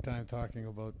spending time talking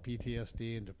about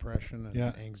PTSD and depression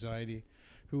and anxiety.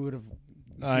 Who would have?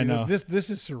 I know this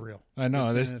is surreal. I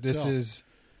know this is,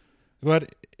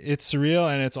 but it's surreal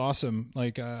and it's awesome.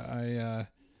 Like I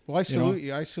salute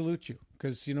you. I salute you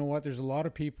because you know what? There's a lot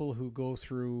of people who go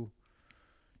through,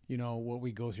 you know, what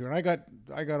we go through, and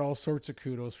I got all sorts of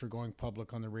kudos for going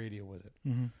public on the radio with it.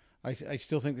 Mm-hmm. I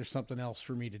still think there's something else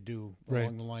for me to do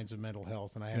along the lines of mental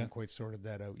health, and I haven't quite sorted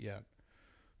that out yet.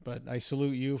 But I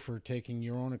salute you for taking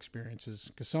your own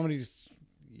experiences, because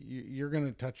you're going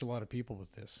to touch a lot of people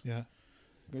with this. Yeah.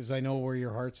 Because I know where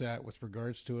your heart's at with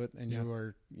regards to it, and you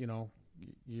are, you know,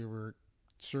 you were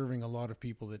serving a lot of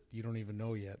people that you don't even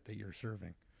know yet that you're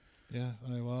serving. Yeah.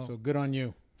 So good on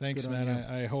you. Thanks, man.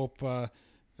 I hope,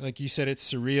 like you said,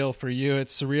 it's surreal for you.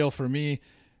 It's surreal for me.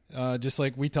 Just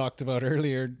like we talked about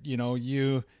earlier, you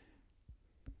know,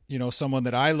 someone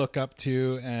that I look up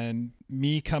to, and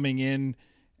me coming in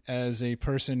as a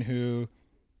person who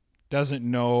doesn't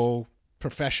know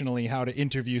professionally how to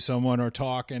interview someone or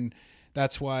talk. And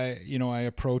that's why, you know, I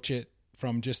approach it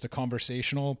from just a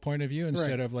conversational point of view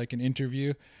instead of like an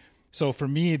interview. So for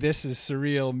me, this is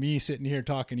surreal, me sitting here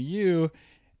talking to you.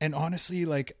 And honestly,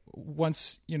 like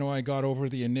once, you know, I got over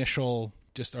our initial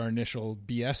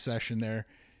BS session there,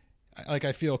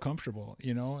 I feel comfortable,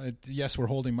 you know. Yes, we're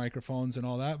holding microphones and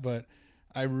all that, but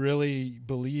I really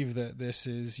believe that this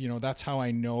is, you know, that's how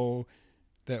I know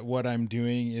that what I'm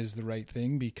doing is the right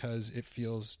thing, because it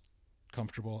feels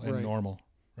comfortable and normal,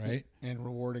 right? And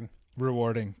rewarding.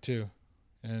 Rewarding too.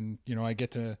 And, you know, I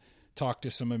get to talk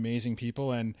to some amazing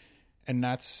people, and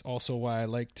that's also why I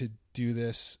like to do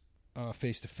this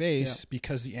face to face,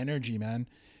 because the energy, man,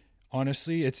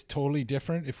 honestly, it's totally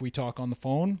different if we talk on the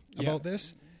phone about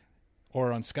this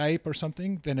or on Skype or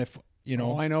something than if, you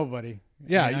know. Oh, I know, buddy.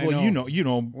 Yeah, you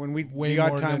know. When we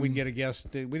got time, we'd get a guest.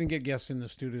 We didn't get guests in the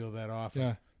studio that often.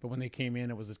 Yeah. But when they came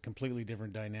in, it was a completely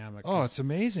different dynamic. Oh, it's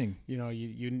amazing. You know,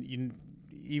 you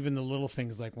even the little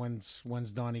things like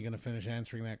when's Donnie going to finish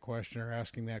answering that question or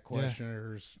asking that question,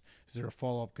 or is there a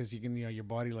follow up? Because you can, you know, your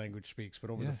body language speaks, but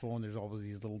over the phone, there's always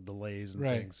these little delays and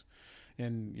things.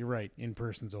 And you're right, in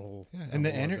person's a whole. Yeah, and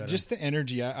the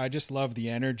energy. I just love the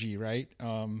energy, right?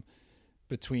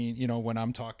 Between, you know, when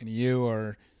I'm talking to you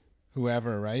or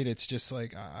whoever, right? It's just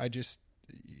like I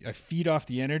feed off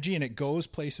the energy, and it goes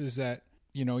places that,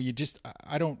 you know,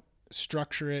 I don't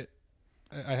structure it.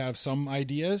 I have some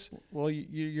ideas. Well,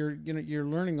 you're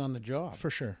learning on the job, for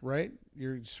sure, right?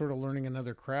 You're sort of learning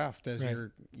another craft as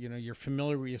you're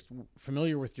familiar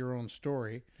with your own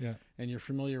story, and you're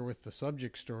familiar with the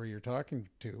subject story you're talking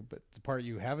to. But the part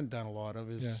you haven't done a lot of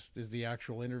is the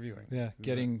actual interviewing. Yeah,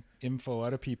 getting info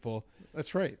out of people.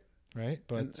 That's right. Right,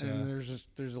 but and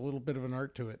there's a little bit of an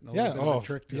art to it, and a little bit of a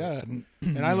trick to it.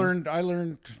 And I learned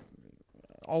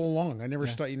all along. I never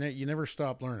you never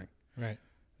stop learning. Right.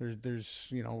 There's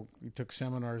you know, we took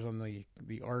seminars on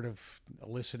the art of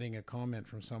eliciting a comment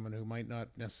from someone who might not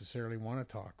necessarily want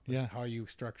to talk. But how you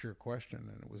structure a question,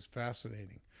 and it was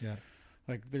fascinating. Yeah.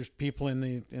 Like there's people in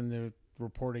the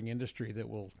reporting industry that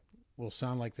will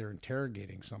sound like they're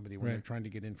interrogating somebody when they're trying to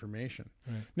get information.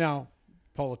 Right. Now,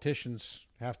 politicians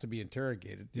have to be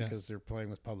interrogated because they're playing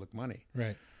with public money.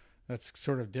 Right. That's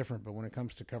sort of different, but when it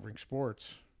comes to covering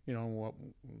sports, you know, what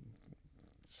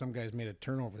some guy's made a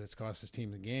turnover that's cost his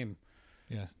team the game.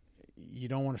 Yeah. You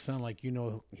don't want to sound like you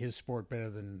know his sport better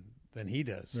than he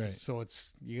does. Right. So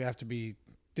you have to be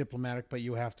diplomatic, but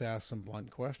you have to ask some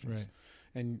blunt questions. Right.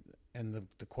 And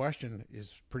the question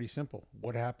is pretty simple.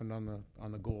 What happened on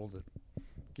the goal that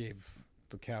gave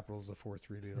the Capitals the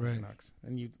 4-3 lead on the Canucks?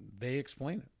 And they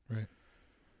explain it. Right.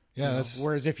 Yeah. You know,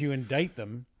 whereas if you indict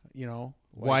them, you know,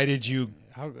 like, why did you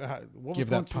give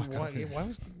that puck?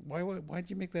 Why'd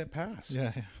you make that pass?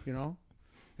 Yeah. You know,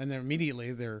 and then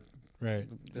immediately their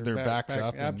backs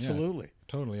up. Absolutely.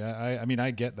 Totally. I mean,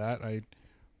 I get that. I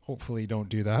hopefully don't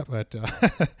do that, but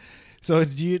so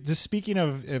just speaking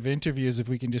of interviews, if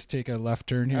we can just take a left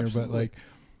turn here, but like,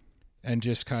 and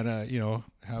just kind of, you know,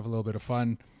 have a little bit of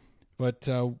fun. But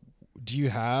do you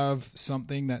have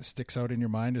something that sticks out in your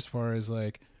mind as far as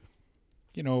like,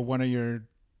 you know, one of your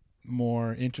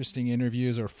more interesting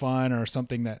interviews or fun or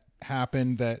something that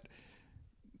happened that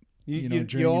you know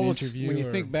during always, an interview? When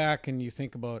you think back and you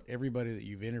think about everybody that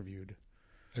you've interviewed,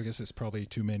 I guess it's probably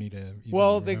too many to even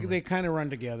Well, remember. they kind of run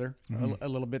together a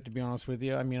little bit, to be honest with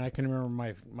you. I mean, I can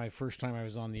remember my first time I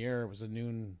was on the air. It was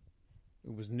noon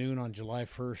on July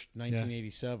 1st,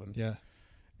 1987. Yeah.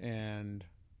 And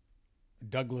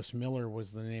Douglas Miller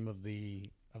was the name of the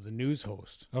news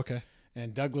host. Okay.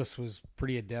 And Douglas was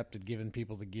pretty adept at giving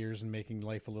people the gears and making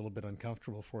life a little bit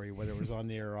uncomfortable for you, whether it was on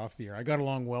the air or off the air. I got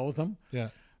along well with him. Yeah.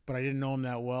 But I didn't know him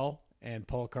that well. And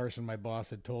Paul Carson, my boss,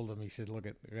 had told him, he said, "Look,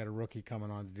 I got a rookie coming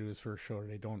on to do his first show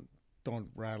today. Don't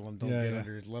rattle him. Don't get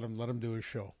under his. Let him do his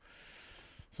show."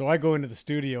 So I go into the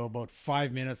studio about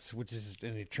 5 minutes, which is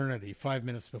an eternity, 5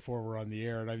 minutes before we're on the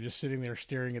air, and I'm just sitting there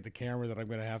staring at the camera that I'm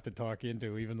going to have to talk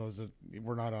into, even though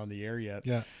we're not on the air yet.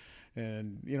 Yeah.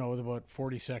 And, with about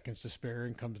 40 seconds to spare,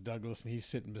 in comes Douglas, and he's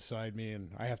sitting beside me,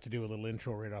 and I have to do a little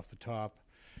intro right off the top.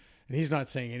 And he's not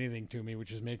saying anything to me,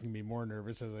 which is making me more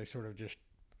nervous as I sort of just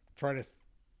try to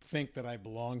think that I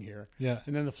belong here. Yeah.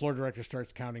 And then the floor director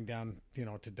starts counting down,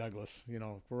 to Douglas.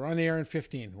 We're on the air in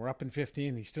 15. We're up in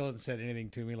 15. He still hasn't said anything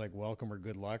to me like welcome or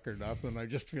good luck or nothing. I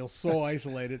just feel so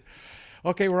isolated.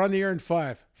 Okay, we're on the air in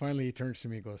 5. Finally, he turns to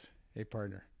me and goes, "Hey,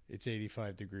 partner. It's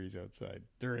 85 degrees outside.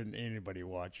 There isn't anybody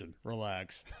watching.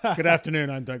 Relax. Good afternoon.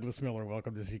 I'm Douglas Miller.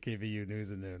 Welcome to CKVU News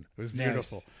at Noon." It was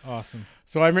beautiful. Nice. Awesome.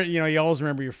 So you always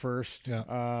remember your first.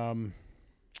 Yeah.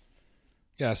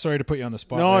 Yeah. Sorry to put you on the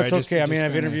spot. No, there. it's okay. I mean,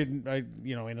 I've interviewed.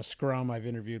 In a scrum, I've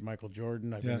interviewed Michael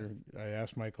Jordan. I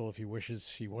asked Michael if he wishes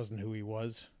he wasn't who he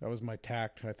was. That was my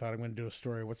tact. I thought I'm going to do a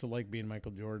story. What's it like being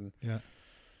Michael Jordan? Yeah.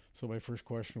 So my first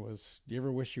question was, "Do you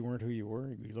ever wish you weren't who you were?"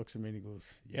 He looks at me and he goes,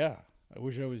 "Yeah. I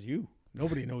wish I was you.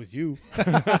 Nobody knows you."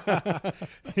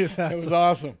 It was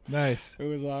awesome. Nice. It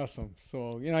was awesome.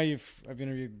 So, I've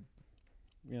interviewed,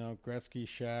 Gretzky,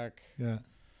 Shaq. Yeah.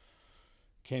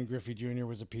 Ken Griffey Jr.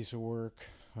 was a piece of work.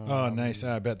 Oh, nice.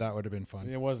 I bet that would have been fun.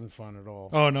 It wasn't fun at all.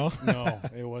 Oh, no? No,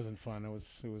 it wasn't fun. It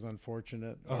was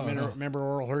unfortunate. Remember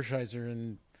Oral Hershiser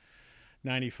in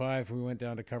 95? We went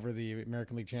down to cover the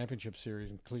American League Championship Series,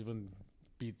 and Cleveland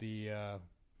beat the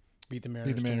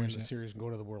Mariners to win the series and go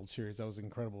to the World Series. That was an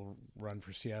incredible run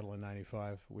for Seattle in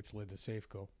 95, which led to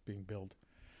Safeco being built.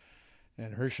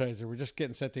 And Hershiser, we're just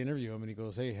getting set to interview him, and he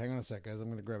goes, "Hey, hang on a sec, guys. I'm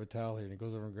going to grab a towel here." And he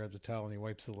goes over and grabs a towel, and he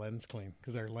wipes the lens clean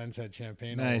because our lens had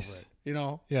champagne all over it.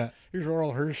 Yeah. Here's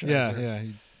Oral Hershiser.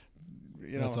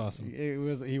 Yeah. That's awesome.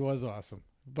 He was awesome.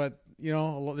 But,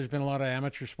 there's been a lot of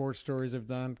amateur sports stories I've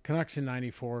done. Canucks in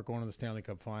 94 going to the Stanley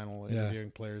Cup final,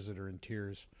 interviewing players that are in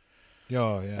tears.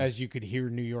 Oh, yeah. As you could hear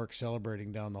New York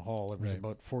celebrating down the hall. It was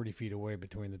about 40 feet away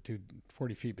between the two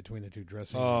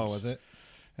dressing rooms. Oh, was it?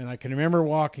 And I can remember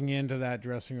walking into that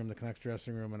dressing room, the Canucks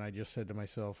dressing room, and I just said to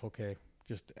myself, okay,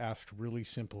 just ask really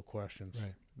simple questions.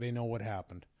 Right. They know what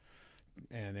happened.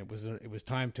 And it was a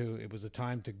time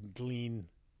to glean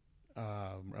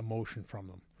emotion from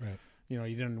them. Right. You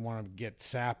didn't want to get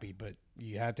sappy, but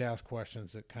you had to ask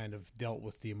questions that kind of dealt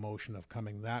with the emotion of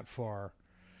coming that far.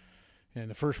 And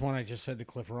the first one I just said to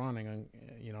Cliff Ronning,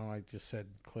 I just said,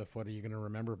 "Cliff, what are you going to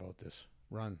remember about this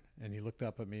run?" And he looked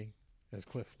up at me, as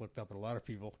Cliff looked up at a lot of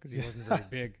people because he wasn't very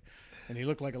big. And he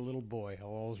looked like a little boy. I'll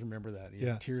always remember that. He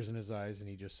had tears in his eyes, and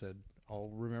he just said, "I'll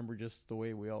remember just the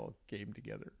way we all came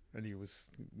together." And he was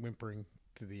whimpering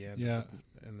to the end. Yeah.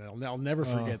 And I'll never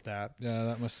forget that. Yeah,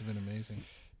 that must have been amazing.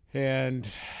 And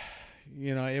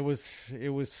it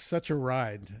was such a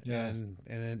ride. Yeah. And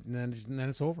then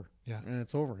it's over. Yeah. And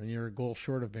it's over. And you're a goal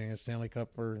short of being a Stanley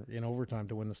Cup or in overtime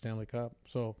to win the Stanley Cup.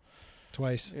 So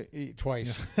twice.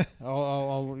 Twice. Yeah.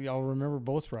 I'll remember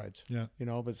both rides. Yeah.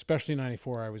 But especially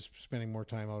 94, I was spending more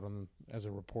time out as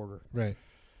a reporter. Right.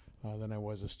 Than I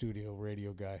was a studio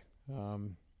radio guy.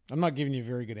 I'm not giving you a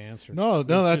very good answer. No,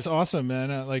 that's awesome,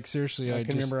 man. Seriously, I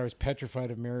can remember I was petrified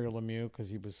of Mario Lemieux because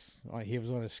he was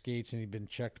on his skates and he'd been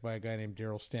checked by a guy named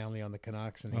Darryl Stanley on the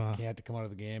Canucks, and he had to come out of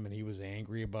the game, and he was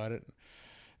angry about it.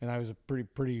 And I was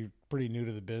pretty new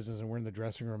to the business, and we're in the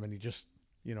dressing room, and he just,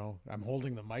 I'm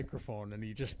holding the microphone, and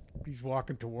he's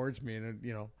walking towards me,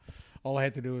 and all I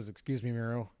had to do was, "Excuse me,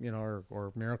 Mario,"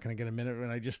 or "Mario, can I get a minute?"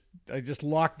 And I just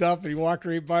locked up, and he walked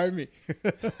right by me.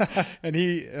 And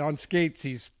he, on skates,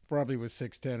 he's probably was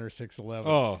 6'10" or 6'11".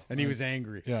 Oh, and he was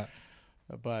angry. Yeah.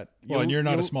 But and you're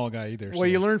not a small guy either. Well,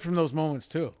 you learn from those moments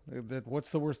too. That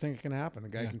what's the worst thing that can happen? The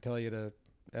guy can tell you to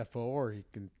FO, or he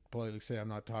can politely say, "I'm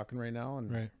not talking right now." And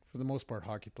for the most part,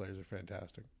 hockey players are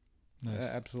fantastic. Nice.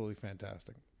 Absolutely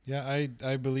fantastic. Yeah,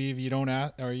 I believe you don't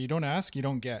ask, you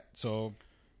don't get. So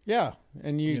yeah,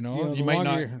 and you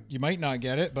might not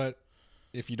get it, but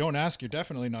if you don't ask, you're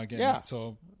definitely not getting it.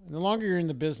 So the longer you're in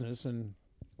the business, and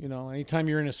anytime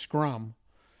you're in a scrum,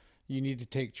 you need to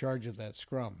take charge of that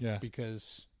scrum. Yeah.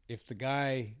 Because if the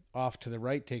guy off to the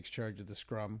right takes charge of the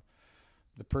scrum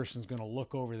the person's going to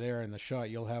look over there, and the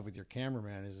shot you'll have with your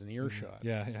cameraman is an earshot.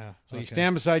 Yeah. So you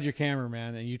stand beside your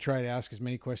cameraman, and you try to ask as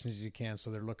many questions as you can,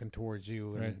 so they're looking towards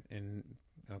you, and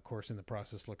of course, in the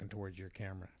process, looking towards your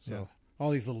camera. So all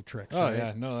these little tricks. Oh, right?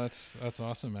 Yeah. No, that's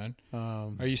awesome, man.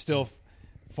 Are you still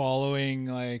following,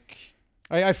 like...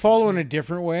 I follow in a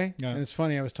different way. Yeah. And it's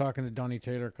funny, I was talking to Donnie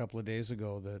Taylor a couple of days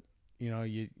ago that,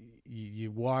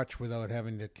 you watch without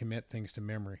having to commit things to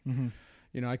memory.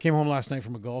 Mm-hmm. I came home last night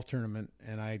from a golf tournament,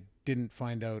 and I didn't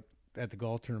find out at the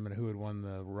golf tournament who had won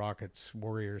the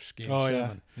Rockets-Warriors game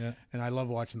 7. Yeah. And I love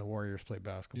watching the Warriors play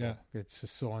basketball. Yeah. It's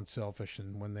just so unselfish,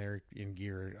 and when they're in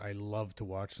gear, I love to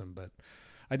watch them. But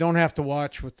I don't have to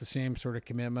watch with the same sort of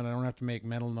commitment. I don't have to make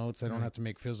mental notes. I don't have to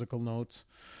make physical notes.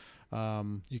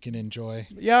 You can enjoy.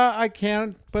 Yeah, I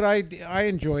can, but I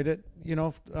enjoyed it.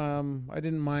 I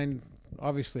didn't mind.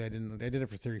 Obviously, I did it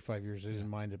for 35 years. I didn't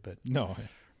mind it, but no,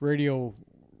 radio,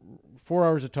 4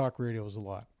 hours of talk radio was a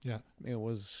lot. Yeah, it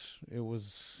was a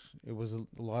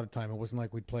lot of time. It wasn't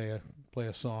like we'd play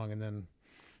a song and then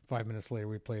 5 minutes later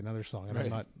we'd play another song.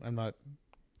 And I'm not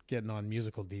getting on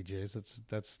musical DJs.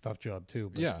 That's a tough job too.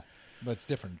 But yeah, but it's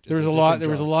different. There was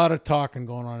a lot of talking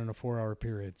going on in a 4 hour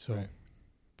period. So. Right.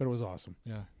 But it was awesome.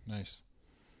 Yeah, nice.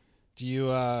 Do you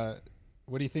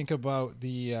what do you think about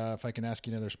the if I can ask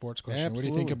you another sports question?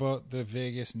 Absolutely. What do you think about the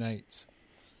Vegas Knights?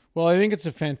 Well, I think it's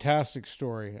a fantastic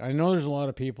story. I know there's a lot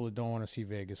of people that don't want to see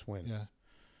Vegas win.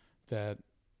 Yeah.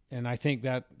 And I think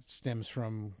that stems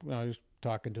from I was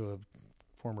talking to a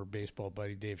former baseball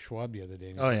buddy, Dave Schwab, the other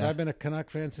day. And he says, I've been a Canuck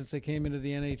fan since they came into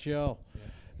the NHL. Yeah.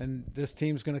 And this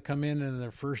team's going to come in their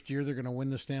first year they're going to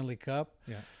win the Stanley Cup.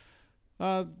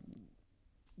 Yeah.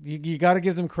 You got to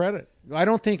give them credit. I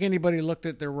don't think anybody looked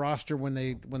at their roster when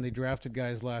they drafted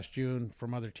guys last June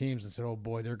from other teams and said, "Oh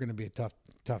boy, they're going to be a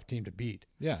tough team to beat."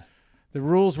 Yeah, the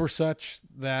rules were such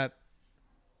that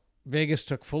Vegas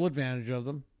took full advantage of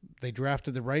them. They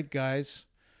drafted the right guys,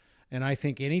 and I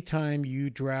think anytime you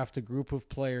draft a group of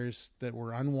players that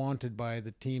were unwanted by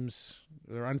the teams,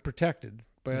 they're unprotected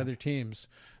by other teams,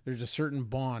 there's a certain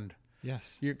bond.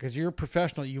 Yes. Because you're a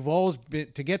professional. You've always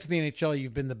been, to get to the NHL,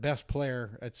 you've been the best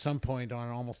player at some point on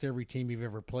almost every team you've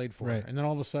ever played for. Right. And then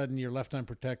all of a sudden you're left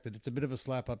unprotected. It's a bit of a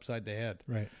slap upside the head.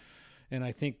 Right. And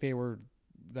I think they were,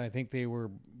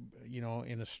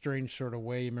 in a strange sort of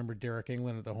way. You remember Derek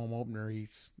England at the home opener?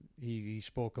 He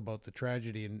spoke about the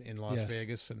tragedy in Las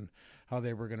Vegas and how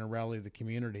they were going to rally the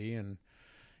community. And,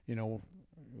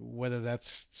 whether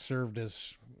that's served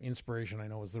as inspiration, I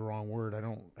know is the wrong word. I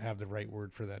don't have the right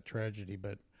word for that tragedy,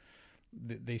 but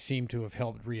they seem to have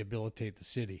helped rehabilitate the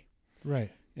city. Right.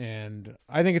 And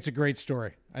I think it's a great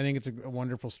story. I think it's a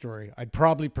wonderful story. I'd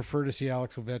probably prefer to see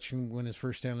Alex Ovechkin win his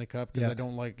first Stanley Cup because I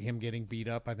don't like him getting beat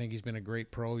up. I think he's been a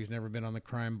great pro. He's never been on the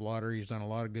crime blotter. He's done a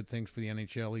lot of good things for the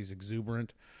NHL. He's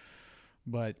exuberant.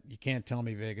 But you can't tell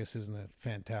me Vegas isn't a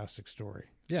fantastic story.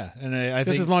 Yeah, and I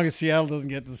think as long as Seattle doesn't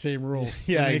get the same rules,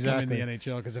 exactly. Come in the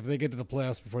NHL. Because if they get to the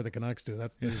playoffs before the Canucks do,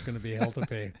 there's going to be hell to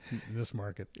pay in this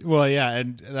market. Well, yeah,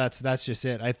 and that's just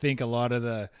it. I think a lot of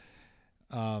the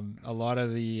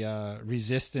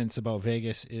resistance about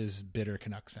Vegas is bitter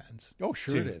Canucks fans. Oh,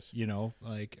 sure it is.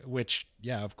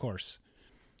 Of course.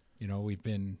 We've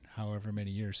been however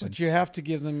many years since. But you have to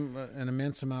give them an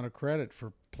immense amount of credit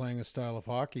for playing a style of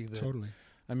hockey. Totally.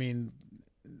 I mean,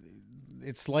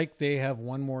 it's like they have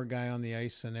one more guy on the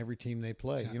ice than every team they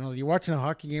play. Yeah. You're watching a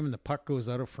hockey game and the puck goes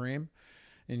out of frame.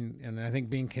 And I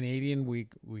think being Canadian, we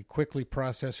quickly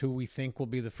process who we think will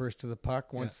be the first to the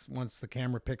puck once the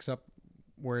camera picks up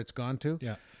where it's gone to.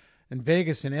 Yeah. And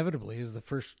Vegas inevitably is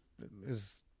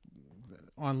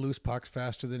on loose pucks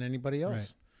faster than anybody else. Right.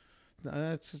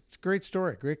 It's a great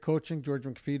story. Great coaching. George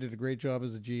McPhee did a great job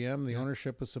as a GM. The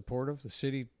ownership was supportive. The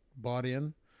city bought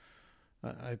in.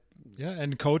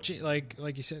 And coaching, like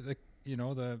you said,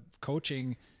 the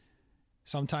coaching.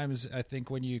 Sometimes I think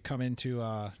when you come into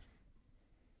a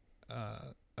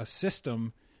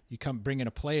system, you bring in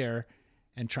a player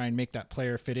and try and make that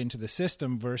player fit into the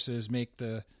system versus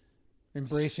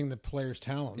embracing the player's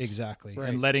talents. Exactly, right.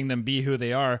 And letting them be who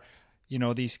they are.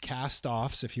 These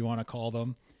cast-offs, if you want to call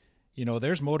them.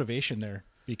 There's motivation there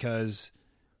because,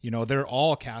 they're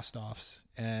all cast-offs.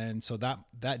 And so that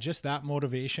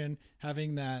motivation,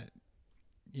 having that,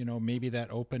 maybe that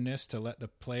openness to let the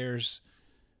players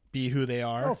be who they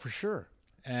are. Oh, for sure.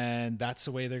 And that's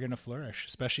the way they're going to flourish,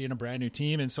 especially in a brand new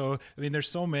team. And so, there's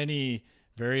so many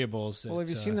variables. Have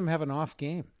you seen them have an off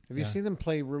game? Have you seen them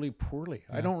play really poorly?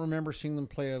 Yeah. I don't remember seeing them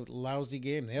play a lousy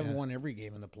game. They haven't won every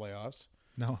game in the playoffs.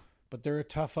 No. But they're a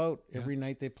tough out every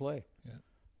night they play. Yeah.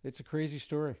 It's a crazy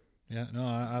story. Yeah, no,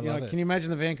 I love it. Can you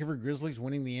imagine the Vancouver Grizzlies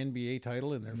winning the NBA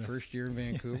title in their first year in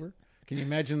Vancouver? Can you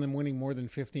imagine them winning more than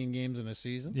 15 games in a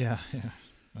season? Yeah.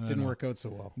 Didn't work out so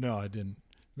well. No, it didn't.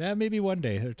 Maybe one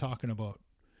day they're talking about.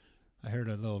 I heard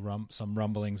some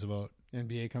rumblings about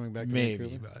NBA coming back to maybe,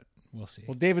 Vancouver. But we'll see.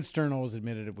 Well, David Stern always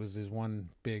admitted it was his one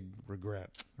big regret.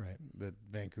 Right. That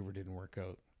Vancouver didn't work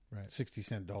out. Right.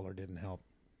 60-cent dollar didn't help.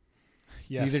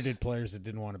 Yes. Neither did players that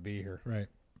didn't want to be here. Right.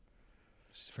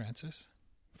 Francis.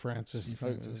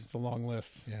 It's a long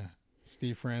list. Yeah.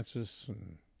 Steve Francis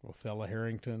and Othello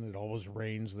Harrington. It always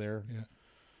rains there.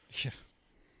 Yeah.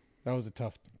 That was a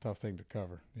tough thing to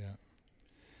cover. Yeah.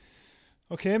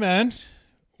 Okay, man.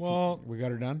 Well, we got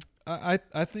her done. I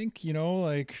think,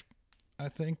 I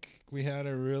think we had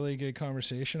a really good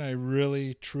conversation. I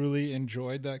really, truly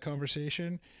enjoyed that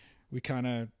conversation. We kind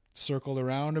of circled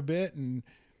around a bit, and,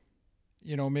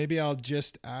 maybe I'll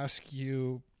just ask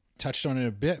you, touched on it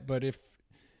a bit, but if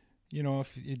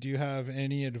do you have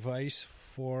any advice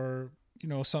for,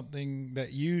 something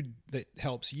that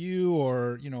helps you,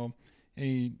 or,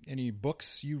 any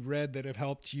books you've read that have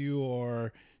helped you,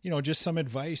 or, just some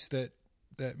advice that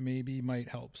maybe might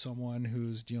help someone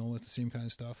who's dealing with the same kind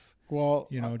of stuff? Well,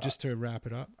 just to wrap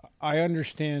it up. I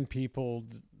understand people,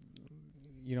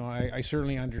 I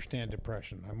certainly understand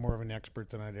depression. I'm more of an expert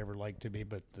than I'd ever like to be,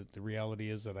 but the reality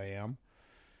is that I am.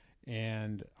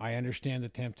 And I understand the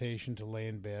temptation to lay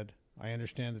in bed. I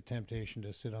understand the temptation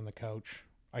to sit on the couch.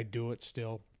 I do it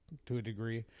still to a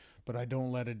degree, but I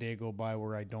don't let a day go by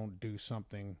where I don't do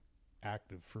something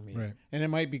active for me. Right. And it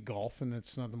might be golf, and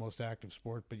it's not the most active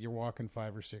sport, but you're walking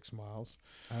 5 or 6 miles.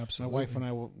 Absolutely. My wife and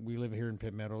I, we live here in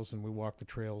Pitt Meadows, and we walk the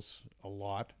trails a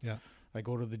lot. Yeah. I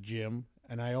go to the gym,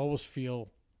 and I always feel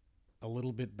a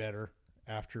little bit better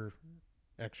after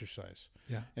exercise.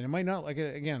 Yeah. And it might not, like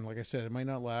I said, it might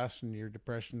not last, and your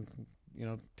depression,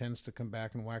 tends to come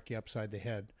back and whack you upside the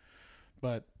head.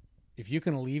 But if you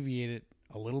can alleviate it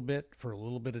a little bit for a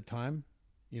little bit of time,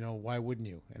 why wouldn't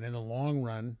you? And in the long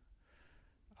run,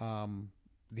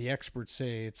 the experts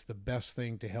say it's the best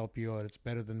thing to help you out. It's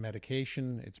better than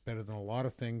medication. It's better than a lot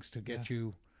of things to get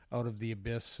you out of the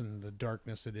abyss and the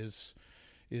darkness that is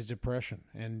depression.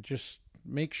 And just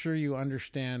make sure you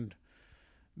understand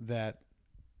that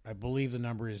I believe the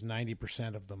number is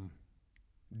 90% of them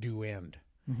do end,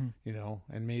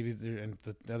 and maybe and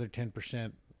the other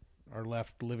 10% are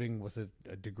left living with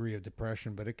a degree of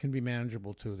depression, but it can be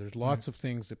manageable too. There's lots of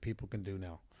things that people can do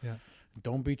now. Yeah.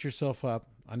 Don't beat yourself up.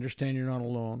 Understand you're not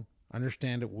alone.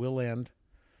 Understand it will end,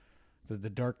 that the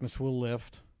darkness will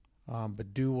lift,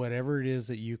 but do whatever it is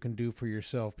that you can do for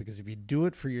yourself, because if you do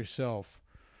it for yourself,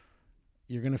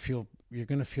 you're going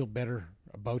to feel better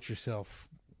about yourself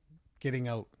getting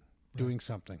out, doing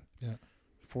something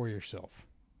for yourself.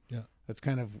 Yeah. That's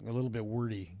kind of a little bit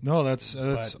wordy. No, that's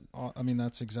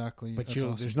exactly. But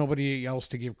awesome. There's nobody else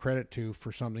to give credit to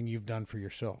for something you've done for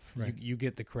yourself. Right. You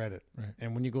get the credit. Right.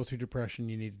 And when you go through depression,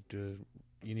 you need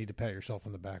to pat yourself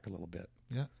on the back a little bit.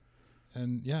 Yeah.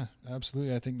 And yeah,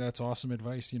 absolutely. I think that's awesome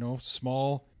advice.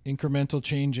 Small incremental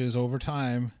changes over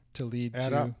time to lead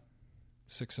to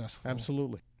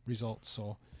successful results.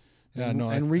 So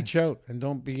and reach out, and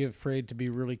don't be afraid to be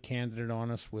really candid and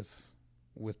honest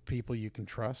with people you can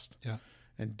trust. Yeah.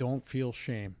 And don't feel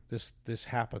shame. This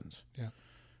happens. Yeah.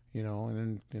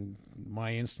 And in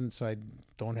my instance, I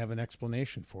don't have an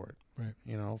explanation for it. Right.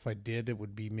 If I did, it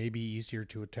would be maybe easier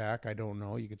to attack. I don't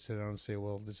know. You could sit down and say,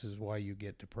 well, this is why you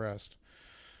get depressed.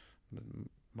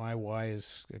 My why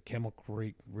is a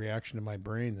chemical reaction to my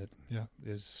brain that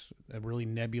is a really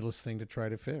nebulous thing to try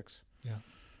to fix. Yeah.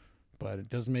 But it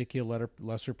doesn't make you a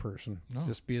lesser person. No.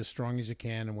 Just be as strong as you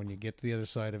can, and when you get to the other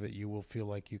side of it, you will feel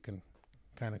like you can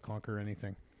kind of conquer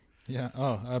anything. Yeah.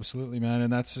 Oh, absolutely, man.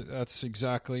 And that's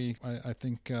exactly. I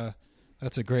think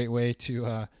that's a great way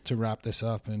to wrap this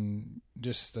up. And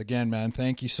just again, man,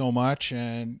 thank you so much.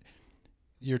 And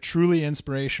you're truly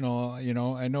inspirational.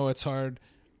 I know it's hard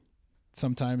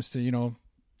sometimes to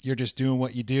you're just doing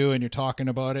what you do and you're talking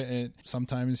about it, and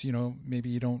sometimes maybe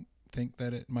you don't think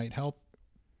that it might help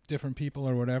different people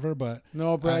or whatever, but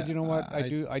no, Brad, you know what? I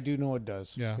do know it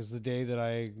does. Yeah. Because the day that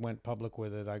I went public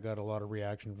with it, I got a lot of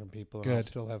reaction from people. And Good. I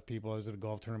still have people. I was at a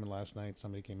golf tournament last night.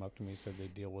 Somebody came up to me and said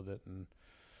they'd deal with it, and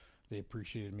they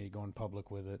appreciated me going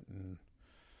public with it. And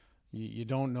you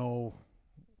don't know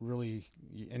really,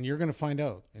 and you're going to find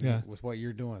out with what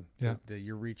you're doing. Yeah. That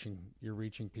you're reaching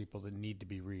people that need to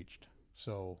be reached.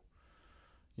 So,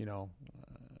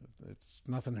 it's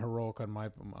nothing heroic on my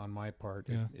part.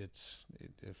 Yeah.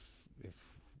 If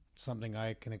something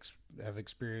I can have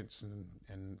experienced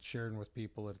and sharing with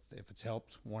people, if it's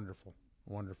helped, wonderful.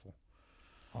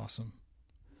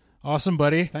 Awesome,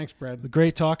 buddy. Thanks, Brad.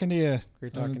 Great talking to you.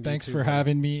 Great talking to you. Thanks too, for Brad.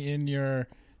 having me in your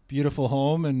beautiful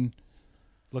home, and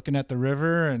looking at the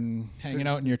river and hanging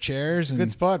out in your chairs. And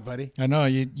good spot, buddy. I know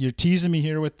you're teasing me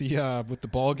here with the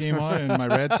ball game on and my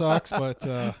Red Sox,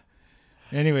 but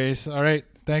anyways, all right.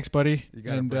 Thanks, buddy. You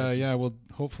got it, yeah, we'll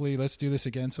hopefully let's do this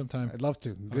again sometime. I'd love to.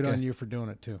 Good on you for doing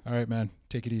it too. All right, man.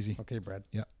 Take it easy. Okay, Brad.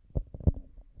 Yeah.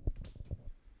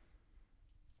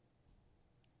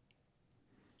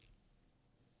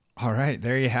 All right,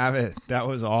 there you have it. That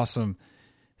was awesome.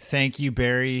 Thank you,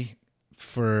 Barry,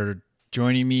 for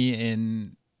joining me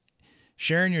in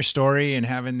sharing your story and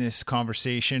having this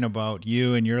conversation about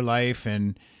you and your life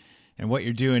and what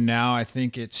you're doing now. I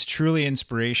think it's truly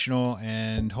inspirational,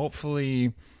 and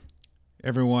hopefully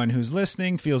everyone who's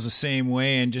listening feels the same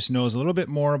way and just knows a little bit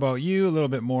more about you, a little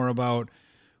bit more about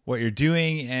what you're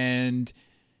doing, and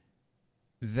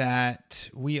that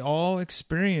we all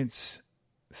experience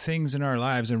things in our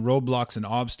lives and roadblocks and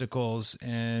obstacles,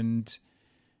 and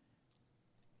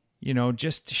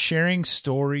just sharing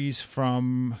stories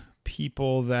from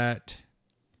people that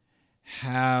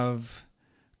have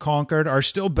conquered, are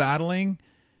still battling,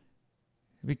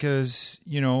 because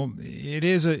it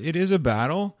is a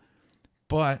battle,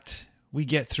 but we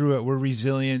get through it. We're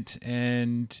resilient.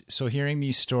 And so hearing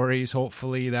these stories,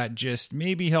 hopefully that just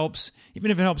maybe helps, even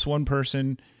if it helps one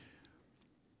person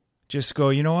just go,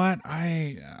 you know what,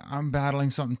 I'm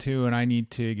battling something too, and I need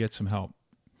to get some help.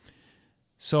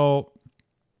 So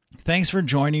thanks for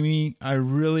joining me. I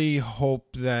really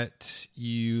hope that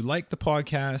you like the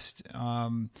podcast.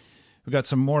 We've got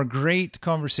some more great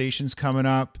conversations coming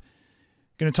up.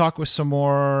 Going to talk with some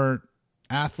more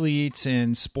athletes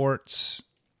and sports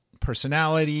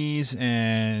personalities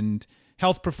and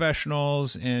health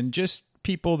professionals and just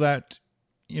people that,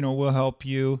 will help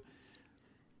you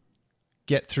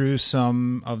get through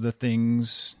some of the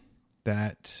things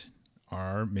that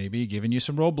are maybe giving you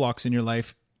some roadblocks in your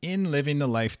life in living the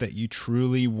life that you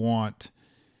truly want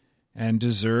and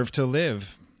deserve to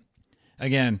live.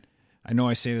 Again, I know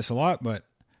I say this a lot, but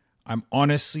I'm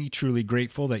honestly, truly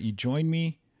grateful that you joined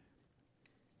me.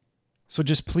 So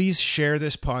just please share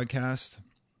this podcast,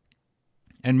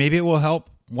 and maybe it will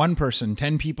help one person,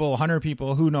 10 people, 100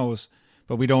 people, who knows,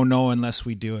 but we don't know unless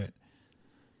we do it.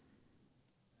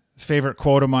 Favorite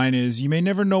quote of mine is, you may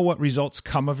never know what results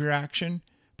come of your action,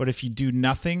 but if you do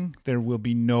nothing, there will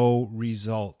be no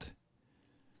result.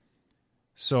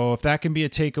 So if that can be a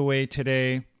takeaway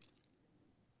today,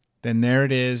 then there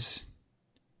it is.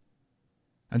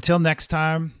 Until next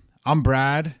time, I'm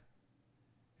Brad,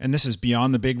 and this is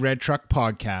Beyond the Big Red Truck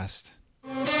Podcast.